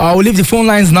will leave the phone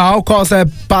lines now because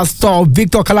Pastor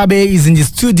Victor Calabe is in the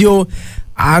studio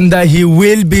and he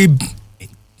will be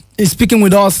speaking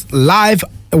with us live,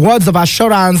 words of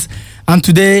assurance. And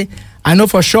today, I know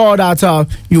for sure that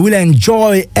you will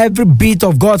enjoy every bit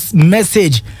of God's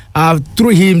message through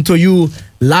him to you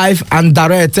live and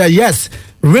direct. Yes,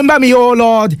 remember me, oh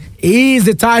Lord, is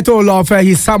the title of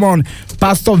his sermon.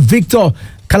 Pastor Victor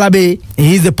Calabe,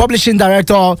 he is the publishing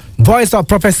director, voice of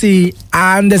prophecy,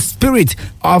 and the spirit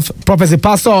of prophecy.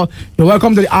 Pastor, you're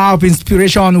welcome to the Hour of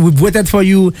Inspiration. We've waited for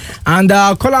you, and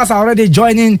callers are already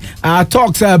joining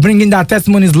talks, bringing their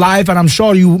testimonies live, and I'm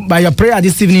sure you, by your prayer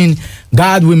this evening,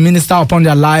 God will minister upon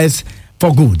their lives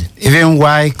for good. Even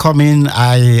while coming,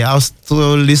 I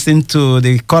also listen to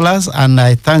the callers, and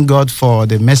I thank God for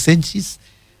the messages.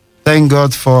 Thank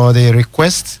God for the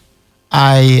requests.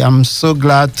 I am so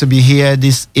glad to be here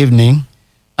this evening.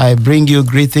 I bring you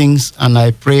greetings, and I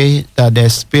pray that the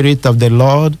Spirit of the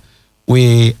Lord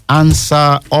will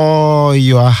answer all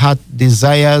your heart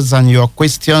desires and your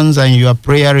questions and your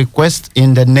prayer requests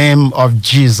in the name of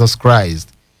Jesus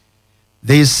Christ.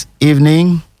 This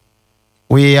evening,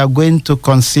 we are going to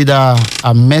consider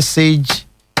a message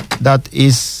that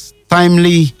is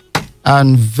timely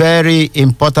and very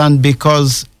important,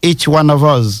 because each one of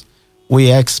us,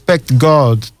 we expect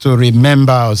God to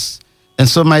remember us. And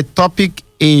so my topic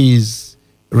is,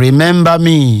 remember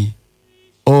me,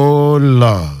 O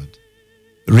Lord.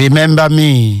 Remember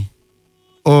me,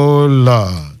 O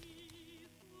Lord.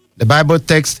 The Bible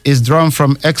text is drawn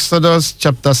from Exodus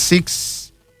chapter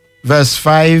 6, verse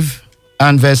 5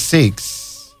 and verse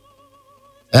 6.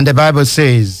 And the Bible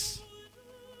says,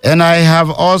 "And I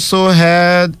have also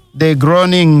heard the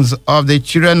groanings of the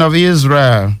children of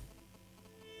Israel,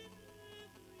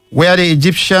 where the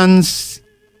Egyptians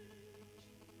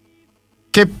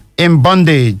kept in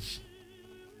bondage,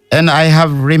 and I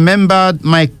have remembered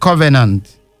my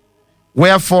covenant.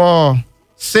 Wherefore,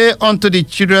 say unto the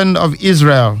children of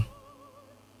Israel,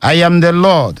 I am the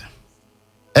Lord,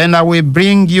 and I will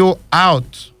bring you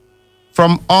out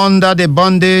from under the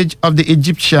bondage of the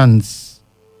Egyptians,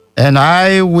 and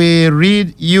I will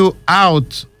lead you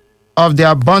out of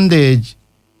their bondage,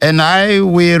 and I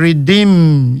will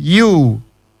redeem you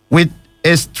with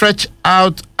a stretched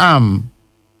out arm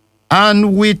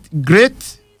and with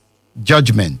great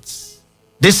judgments."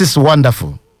 This is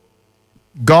wonderful.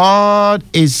 God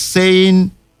is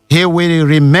saying he will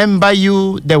remember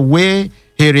you the way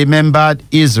he remembered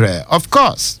Israel. Of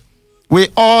course, we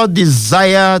all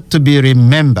desire to be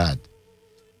remembered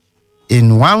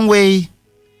in one way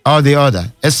or the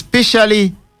other,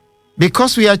 especially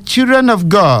because we are children of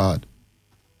God.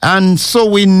 And so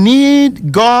we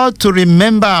need God to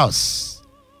remember us.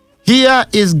 Here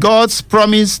is God's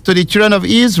promise to the children of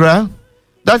Israel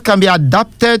that can be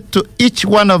adapted to each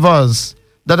one of us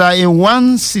that are in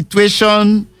one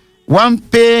situation, one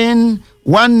pain,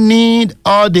 one need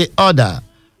or the other.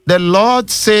 The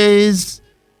Lord says,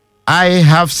 I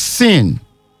have seen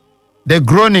the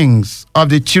groanings of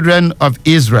the children of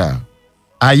Israel.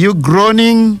 Are you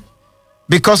groaning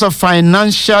because of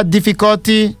financial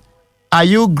difficulty? Are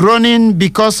you groaning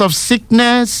because of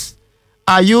sickness?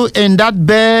 Are you in that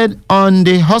bed in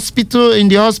the hospital?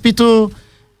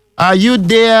 Are you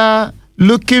there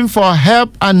looking for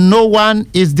help and no one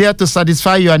is there to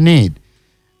satisfy your need?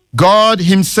 God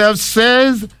himself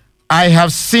says, I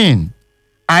have seen,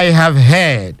 I have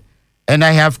heard, and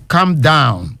I have come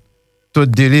down to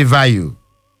deliver you.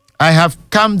 I have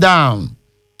come down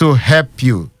to help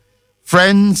you.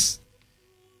 Friends,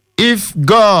 if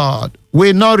God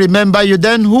will not remember you,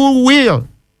 then who will?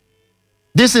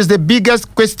 This is the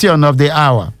biggest question of the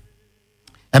hour.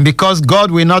 And because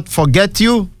God will not forget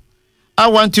you, I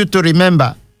want you to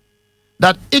remember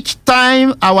that each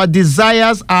time our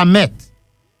desires are met,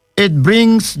 it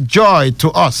brings joy to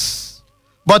us.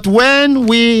 But when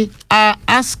we are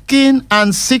asking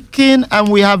and seeking and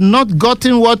we have not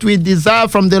gotten what we desire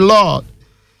from the Lord,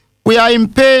 we are in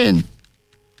pain.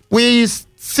 We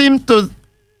seem to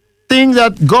think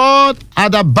that God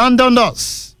had abandoned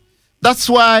us. That's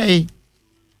why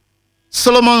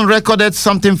Solomon recorded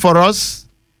something for us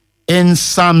in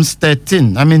Psalms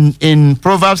 13. In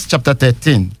Proverbs chapter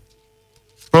 13.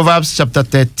 Proverbs chapter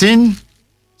 13,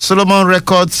 Solomon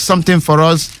records something for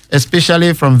us,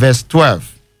 especially from verse 12.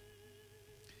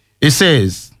 It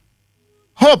says,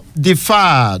 "Hope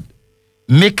deferred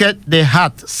maketh the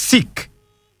heart sick,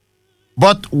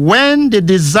 but when the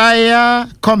desire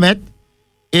cometh,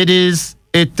 it is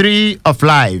a tree of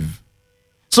life."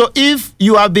 So if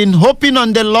you have been hoping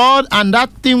on the Lord and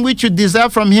that thing which you desire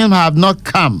from him have not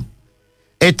come,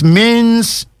 it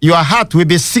means your heart will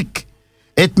be sick.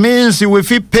 It means you will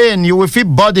feel pain, you will feel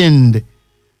burdened.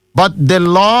 But the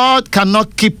Lord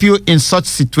cannot keep you in such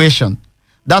situation.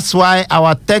 That's why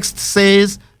our text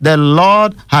says the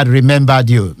Lord had remembered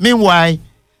you. Meanwhile,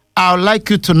 I would like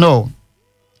you to know,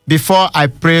 before I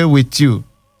pray with you,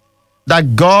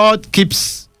 that God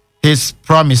keeps his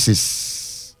promises.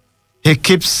 He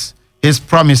keeps his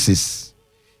promises.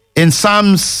 In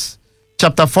Psalms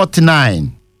chapter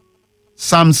 49,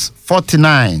 Psalms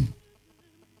 49,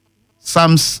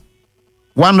 Psalms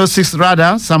 106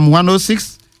 rather, Psalm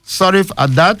 106, sorry for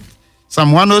that,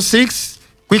 Psalm 106,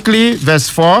 quickly, verse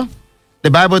 4, the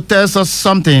Bible tells us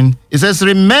something. It says,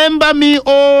 "Remember me,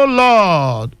 O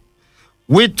Lord,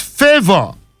 with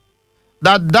favor,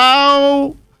 that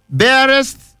thou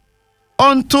bearest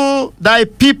unto thy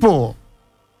people.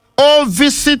 O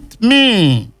visit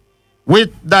me with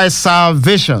thy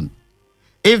salvation."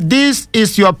 If this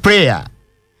is your prayer,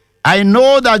 I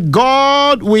know that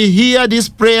God will hear this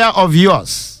prayer of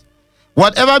yours.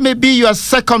 Whatever may be your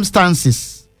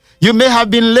circumstances, you may have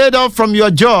been laid off from your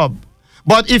job,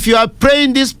 but if you are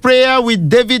praying this prayer with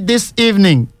David this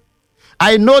evening,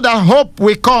 I know that hope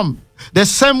will come. The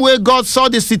same way God saw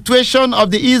the situation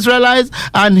of the Israelites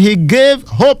and he gave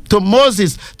hope to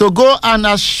Moses to go and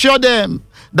assure them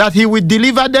that he will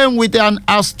deliver them with an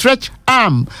outstretched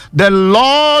arm. The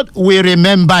Lord will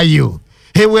remember you.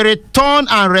 He will return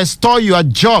and restore your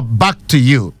job back to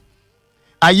you.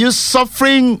 Are you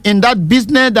suffering in that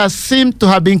business that seemed to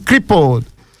have been crippled?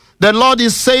 The Lord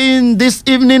is saying this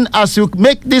evening as you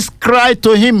make this cry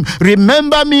to him,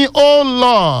 remember me, O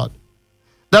Lord,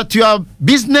 that your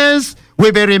business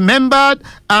will be remembered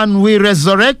and will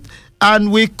resurrect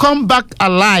and will come back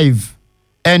alive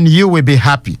and you will be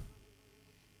happy.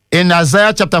 In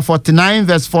Isaiah chapter 49,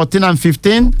 verse 14 and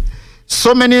 15,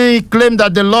 so many claim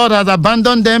that the Lord has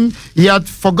abandoned them, he had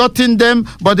forgotten them,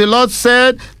 but the Lord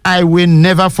said, I will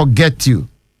never forget you.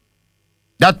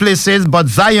 That place says, but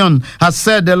Zion has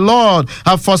said, the Lord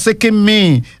have forsaken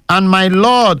me, and my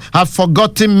Lord have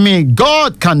forgotten me.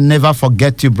 God can never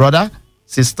forget you, brother,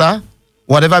 sister,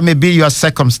 whatever may be your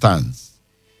circumstance.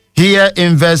 Here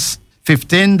in verse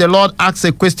 15, the Lord asks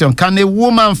a question. Can a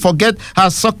woman forget her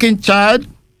sucking child,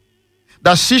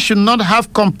 that she should not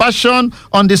have compassion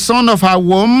on the son of her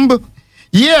womb?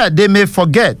 Yeah, they may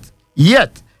forget,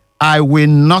 yet I will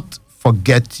not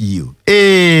forget you.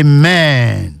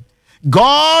 Amen.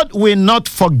 God will not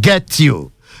forget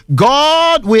you.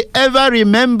 God will ever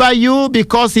remember you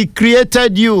because he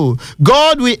created you.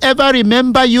 God will ever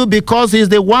remember you because he's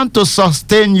the one to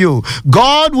sustain you.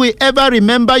 God will ever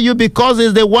remember you because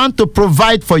he's the one to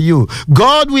provide for you.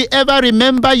 God will ever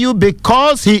remember you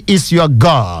because he is your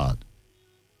God.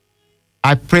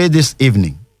 I pray this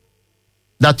evening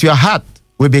that your heart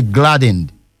will be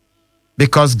gladdened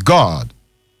because God,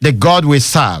 the God we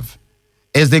serve,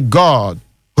 is the God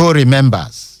who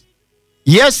remembers.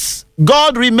 Yes,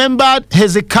 God remembered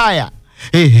Hezekiah.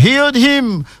 He healed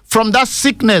him from that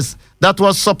sickness that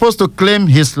was supposed to claim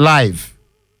his life.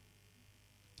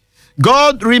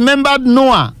 God remembered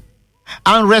Noah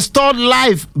and restored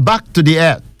life back to the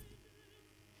earth.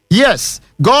 Yes,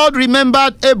 God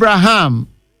remembered Abraham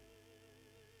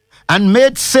and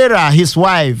made Sarah his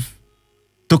wife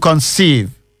to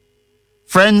conceive.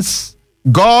 Friends,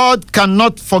 God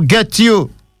cannot forget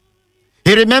you.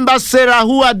 He remembers Sarah,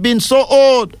 who had been so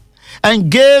old,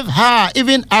 and gave her,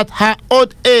 even at her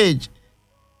old age,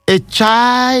 a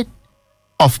child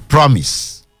of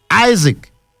promise.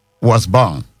 Isaac was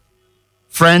born.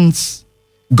 Friends,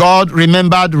 God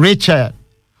remembered Rachel,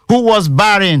 who was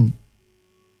barren,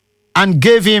 and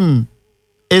gave him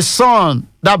a son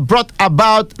that brought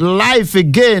about life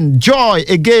again, joy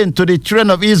again to the children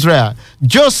of Israel.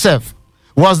 Joseph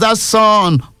was that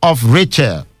son of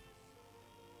Rachel.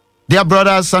 Dear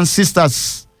brothers and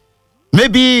sisters,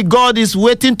 maybe God is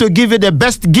waiting to give you the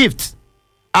best gift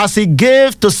as he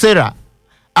gave to Sarah,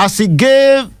 as he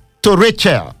gave to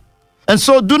Rachel. And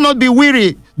so do not be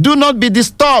weary, do not be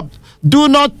disturbed, do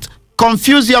not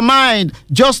confuse your mind.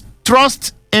 Just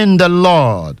trust in the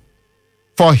Lord,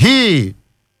 for he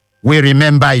will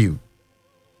remember you.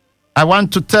 I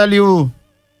want to tell you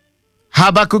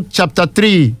Habakkuk chapter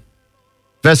 3,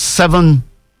 verse 7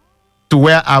 to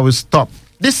where I will stop.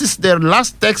 This is the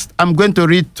last text I'm going to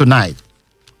read tonight.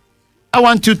 I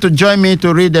want you to join me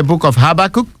to read the book of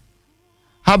Habakkuk.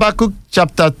 Habakkuk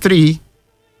chapter 3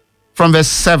 from verse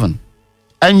 7.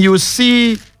 And you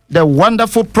see the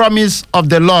wonderful promise of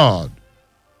the Lord.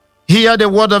 Hear the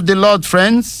word of the Lord,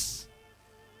 friends.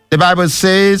 The Bible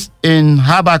says in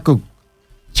Habakkuk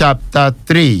chapter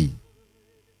 3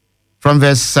 from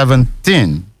verse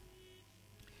 17.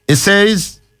 It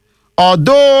says,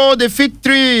 although the fig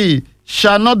tree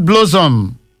shall not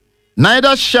blossom,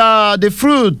 neither shall the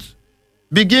fruit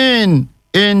begin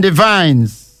in the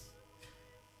vines.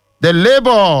 The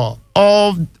labor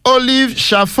of olive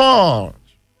shall fall,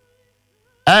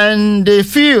 and the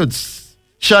fields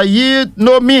shall yield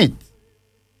no meat.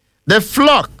 The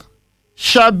flock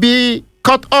shall be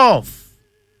cut off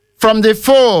from the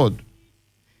fold,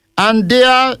 and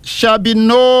there shall be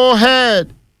no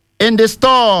head in the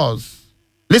stalls.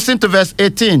 Listen to verse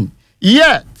 18.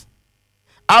 Yet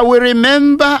I will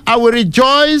remember, I will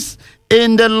rejoice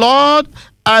in the Lord,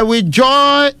 I will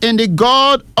joy in the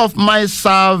God of my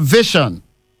salvation.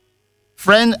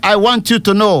 Friend, I want you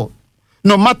to know,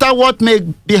 no matter what may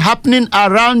be happening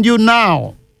around you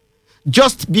now,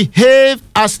 just behave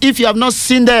as if you have not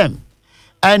seen them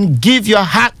and give your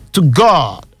heart to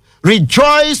God.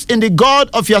 Rejoice in the God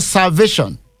of your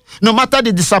salvation. No matter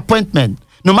the disappointment,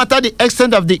 no matter the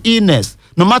extent of the illness,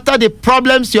 no matter the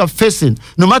problems you're facing,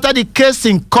 no matter the case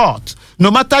in court,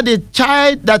 no matter the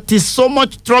child that is so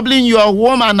much troubling your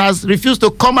home and has refused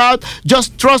to come out,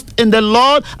 just trust in the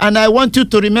Lord. And I want you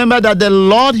to remember that the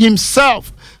Lord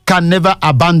himself can never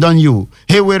abandon you.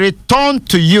 He will return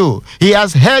to you. He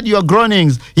has heard your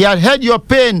groanings. He has heard your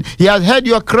pain. He has heard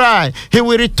your cry. He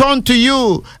will return to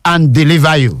you and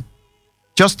deliver you.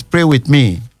 Just pray with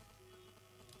me.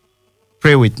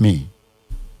 Pray with me.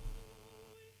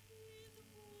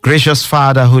 Gracious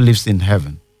Father who lives in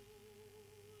heaven,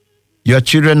 your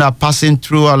children are passing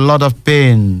through a lot of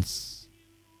pains.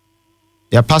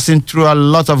 They are passing through a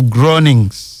lot of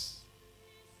groanings.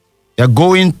 They are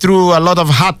going through a lot of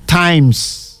hard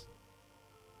times.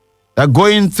 They are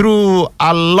going through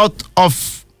a lot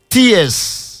of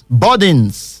tears,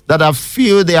 burdens that have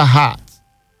filled their heart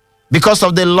because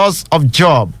of the loss of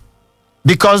job,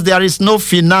 because there is no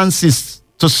finances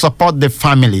to support the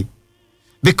family,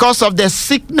 because of the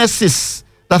sicknesses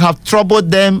that have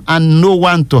troubled them and no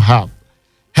one to help.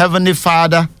 Heavenly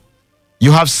Father,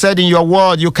 you have said in your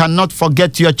word you cannot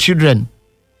forget your children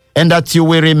and that you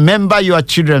will remember your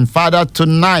children. Father,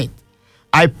 tonight,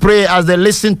 I pray as they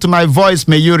listen to my voice,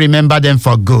 may you remember them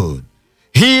for good.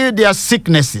 Heal their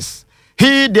sicknesses,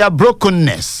 heal their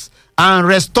brokenness, and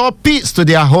restore peace to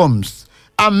their homes,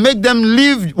 and make them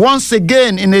live once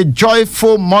again in a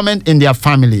joyful moment in their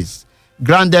families.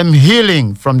 Grant them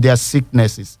healing from their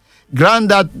sicknesses. Grant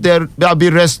that there'll be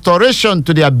restoration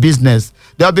to their business.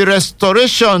 There'll be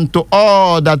restoration to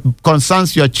all that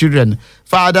concerns your children.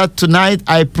 Father, tonight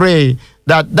I pray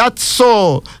that that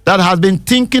soul that has been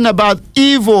thinking about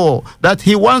evil that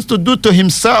he wants to do to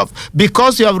himself,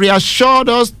 because you have reassured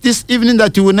us this evening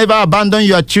that you will never abandon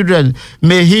your children,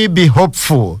 may he be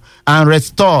hopeful and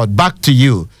restored back to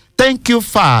you. Thank you,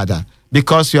 Father,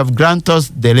 because you have granted us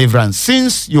deliverance.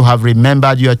 Since you have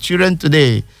remembered your children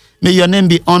today, may your name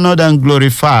be honored and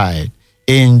glorified.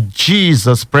 In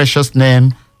Jesus' precious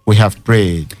name we have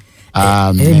prayed.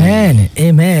 Amen. Amen.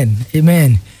 Amen.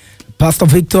 Amen. Pastor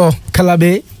Victor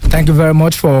Calabe, thank you very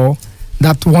much for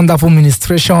that wonderful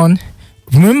ministration.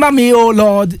 Remember me, oh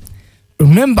Lord.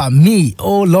 Remember me,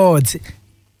 oh Lord.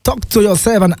 Talk to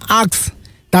yourself and ask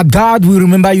that God will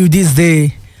remember you this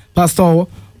day. Pastor,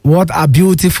 what a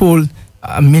beautiful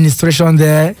ministration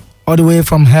there, all the way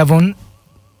from heaven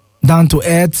down to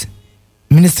earth,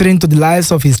 ministering to the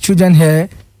lives of his children here.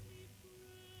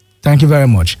 Thank you very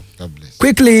much. God bless.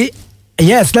 Quickly,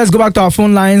 yes, let's go back to our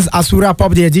phone lines as we wrap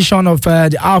up the edition of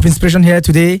the Hour of Inspiration here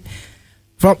today.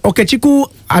 From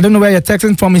Okechiku, I don't know where you're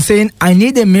texting from, he's saying, I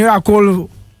need a miracle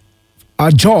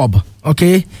job.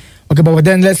 Okay, but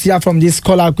then let's hear from this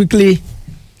caller quickly.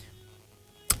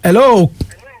 Hello.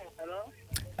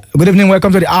 Good evening,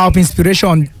 welcome to the Hour of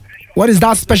Inspiration. What is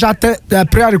that special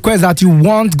prayer request that you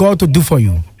want God to do for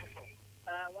you?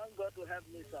 I want God to help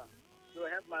me, sir. To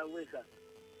help my way, sir.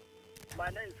 My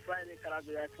name is Friday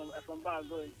Karabi. I'm from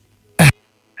Bangoy.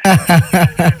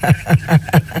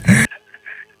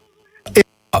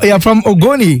 Yeah, from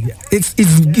Ogoni.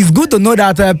 It's good to know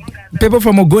that people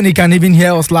from Ogoni can even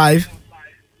hear us live.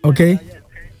 Okay.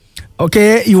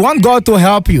 Okay, you want God to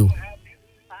help you.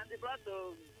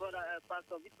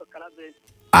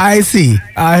 I see.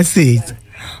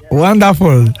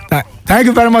 Wonderful. Thank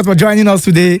you very much for joining us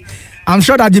today. I'm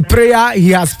sure that the prayer he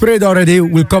has prayed already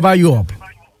will cover you up.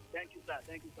 Thank you, sir.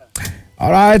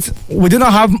 All right. We do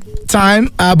not have time,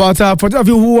 but for those of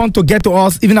you who want to get to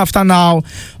us even after now,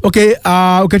 okay,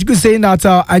 Okechiku is saying that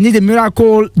I need a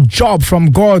miracle job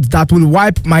from God that will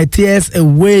wipe my tears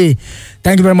away.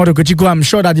 Thank you very much, Okechiku. I'm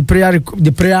sure that the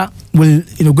prayer will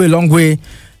go a long way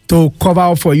to cover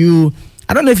up for you.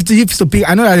 I don't know if it's to pick.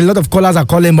 I know that a lot of callers are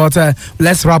calling, but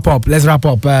let's wrap up.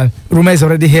 Ruma is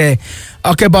already here.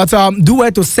 Okay, but do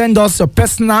well to send us your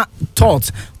personal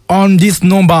thoughts on this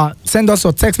number. Send us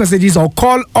your text messages or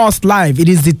call us live. It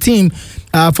is the team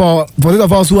for those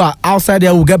of us who are outside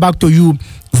there. We'll get back to you.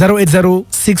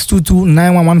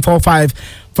 080-622-91145.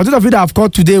 For those of you that have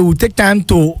called today, we'll take time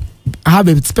to have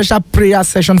a special prayer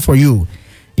session for you.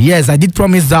 Yes, I did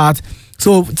promise that.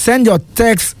 So send your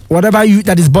text, whatever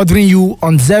that is bothering you,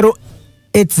 on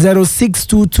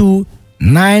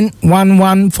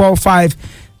 080-622-91145.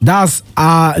 That's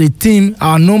the team,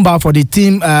 our number for the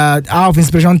team, Hour of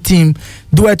Inspiration team.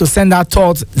 Do it to send that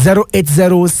thoughts,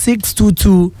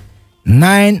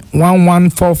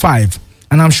 080-622-91145.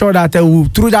 And I'm sure that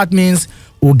through that means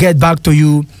we'll get back to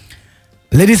you.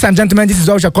 Ladies and gentlemen, this is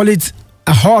what we shall call it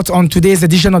a hot on today's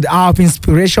edition of the Hour of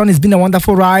Inspiration. It's been a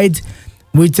wonderful ride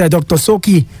with Dr.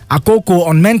 Soki Akoko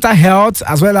on mental health,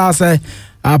 as well as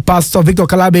Pastor Victor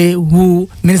Calabe, who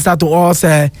ministered to us,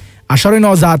 assuring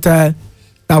us that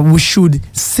that we should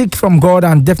seek from God,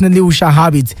 and definitely we shall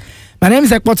have it. My name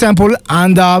is Ekpo Temple,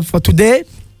 and for today,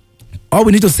 all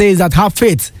we need to say is that have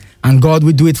faith, and God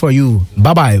will do it for you.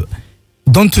 Bye-bye.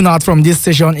 Don't tune out from this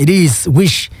station. It is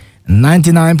Wish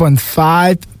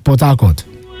 99.5 Port Harcourt.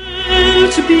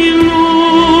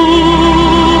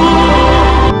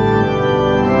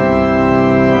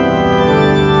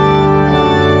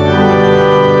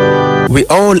 We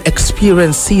all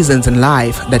experience seasons in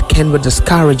life that can be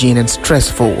discouraging and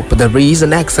stressful, but there is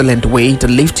an excellent way to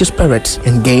lift your spirits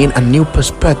and gain a new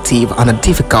perspective on a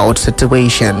difficult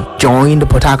situation. Join the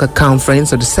Port Harcourt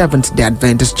Conference of the Seventh-day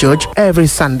Adventist Church every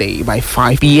Sunday by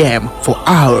 5 p.m. for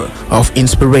Hour of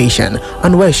Inspiration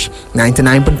on Wish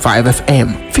 99.5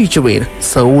 FM, featuring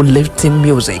soul-lifting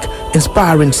music,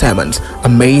 inspiring sermons,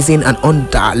 amazing and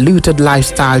undiluted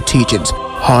lifestyle teachings,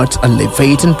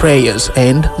 heart-elevating prayers,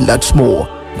 and lots more.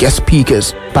 Guest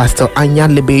speakers, Pastor Anya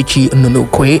Lebechi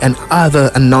Nunukwe and other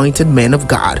anointed men of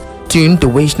God. Tune to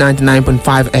Wish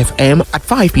 99.5 FM at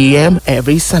 5 p.m.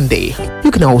 every Sunday. You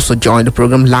can also join the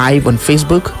program live on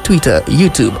Facebook, Twitter,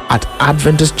 YouTube at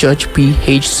Adventist Church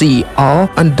PHC or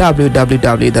on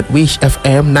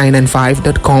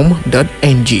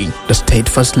www.wishfm995.com.ng. The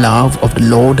steadfast love of the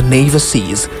Lord never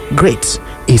ceases. Great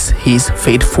is His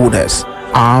faithfulness.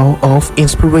 Hour of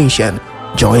Inspiration.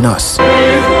 Join us.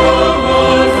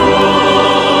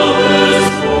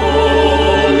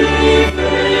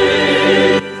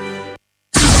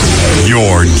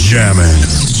 You're jamming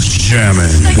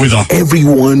with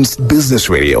everyone's business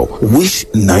radio. Wish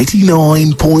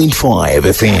 99.5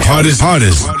 FM. Hottest.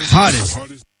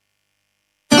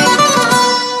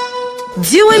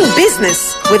 Doing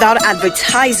business without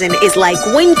advertising is like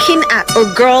winking at a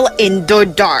girl in the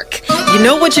dark. You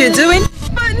know what you're doing,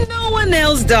 but no one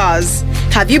else does.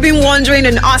 Have you been wondering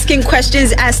and asking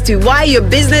questions as to why your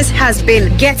business has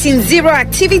been getting zero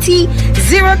activity,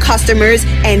 zero customers,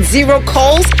 and zero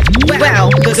calls? Well,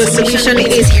 the solution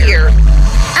is here.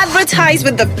 Advertise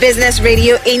with the business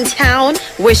radio in town,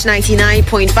 Wish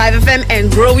 99.5 FM,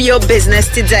 and grow your business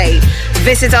today.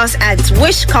 Visit us at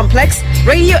Wish Complex,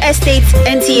 Radio Estate,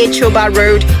 NTA Choba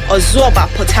Road, or Zoba,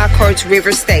 Port Harcourt,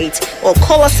 River State, or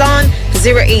call us on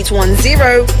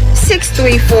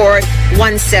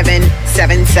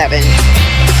 0810-634-1777.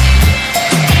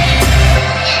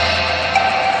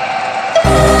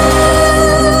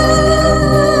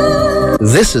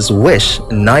 This is Wish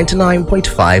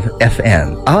 99.5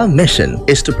 FM. Our mission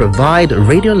is to provide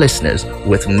radio listeners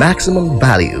with maximum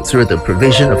value through the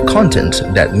provision of content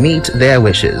that meet their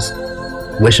wishes.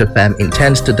 Wish FM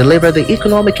intends to deliver the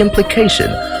economic implication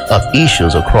of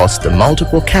issues across the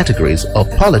multiple categories of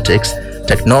politics,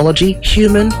 technology,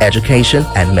 human, education,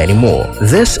 and many more.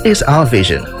 This is our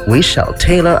vision. We shall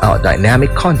tailor our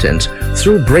dynamic content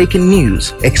through breaking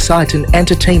news, exciting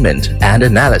entertainment, and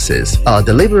analysis. Our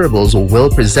deliverables will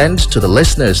present to the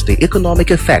listeners the economic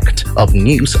effect of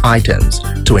news items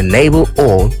to enable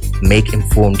all make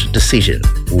informed decision.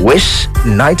 Wish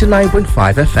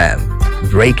 99.5 FM.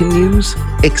 Breaking news,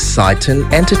 exciting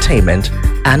entertainment,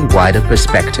 and wider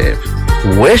perspective.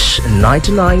 Wish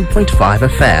 99.5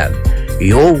 FM.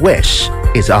 Your wish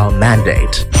is our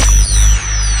mandate.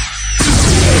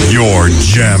 You're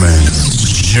jamming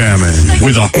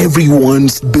with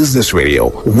everyone's business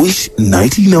radio. Wish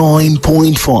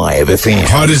 99.5 FM.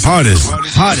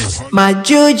 Hottest. My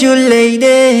juju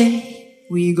lady,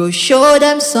 we go show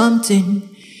them something.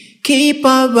 Keep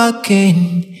on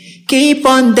rocking. Keep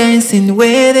on dancing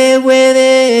with it.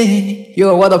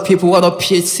 Yo, what up, people? What up,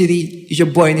 PH City? It's your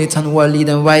boy Nathan Walid,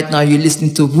 and right now you're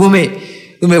listening to Wume,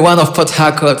 one of Port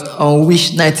Harcourt on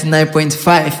Wish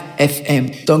 99.5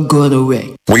 FM. Don't go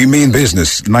away. We mean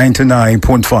business.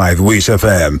 99.5 Wish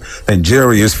FM,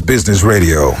 Nigeria's business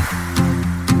radio.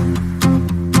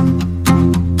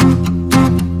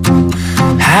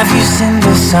 Have you seen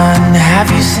the sun? Have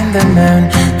you seen the moon?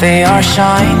 They are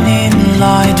shining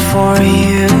light for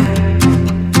you.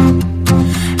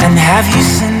 And have you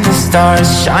seen the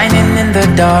stars shining in the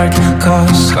dark?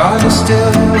 'Cause God is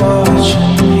still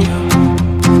watching you.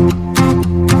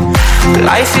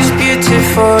 Life is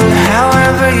beautiful,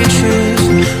 however you choose.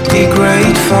 Be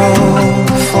grateful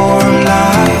for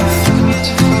life.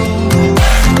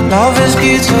 Love is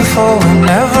beautiful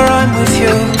whenever I'm with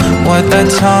you. What a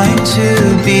time to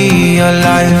be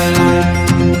alive.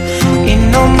 In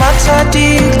no matter the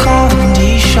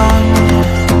condition,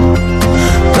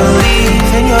 believe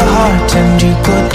in your heart and you could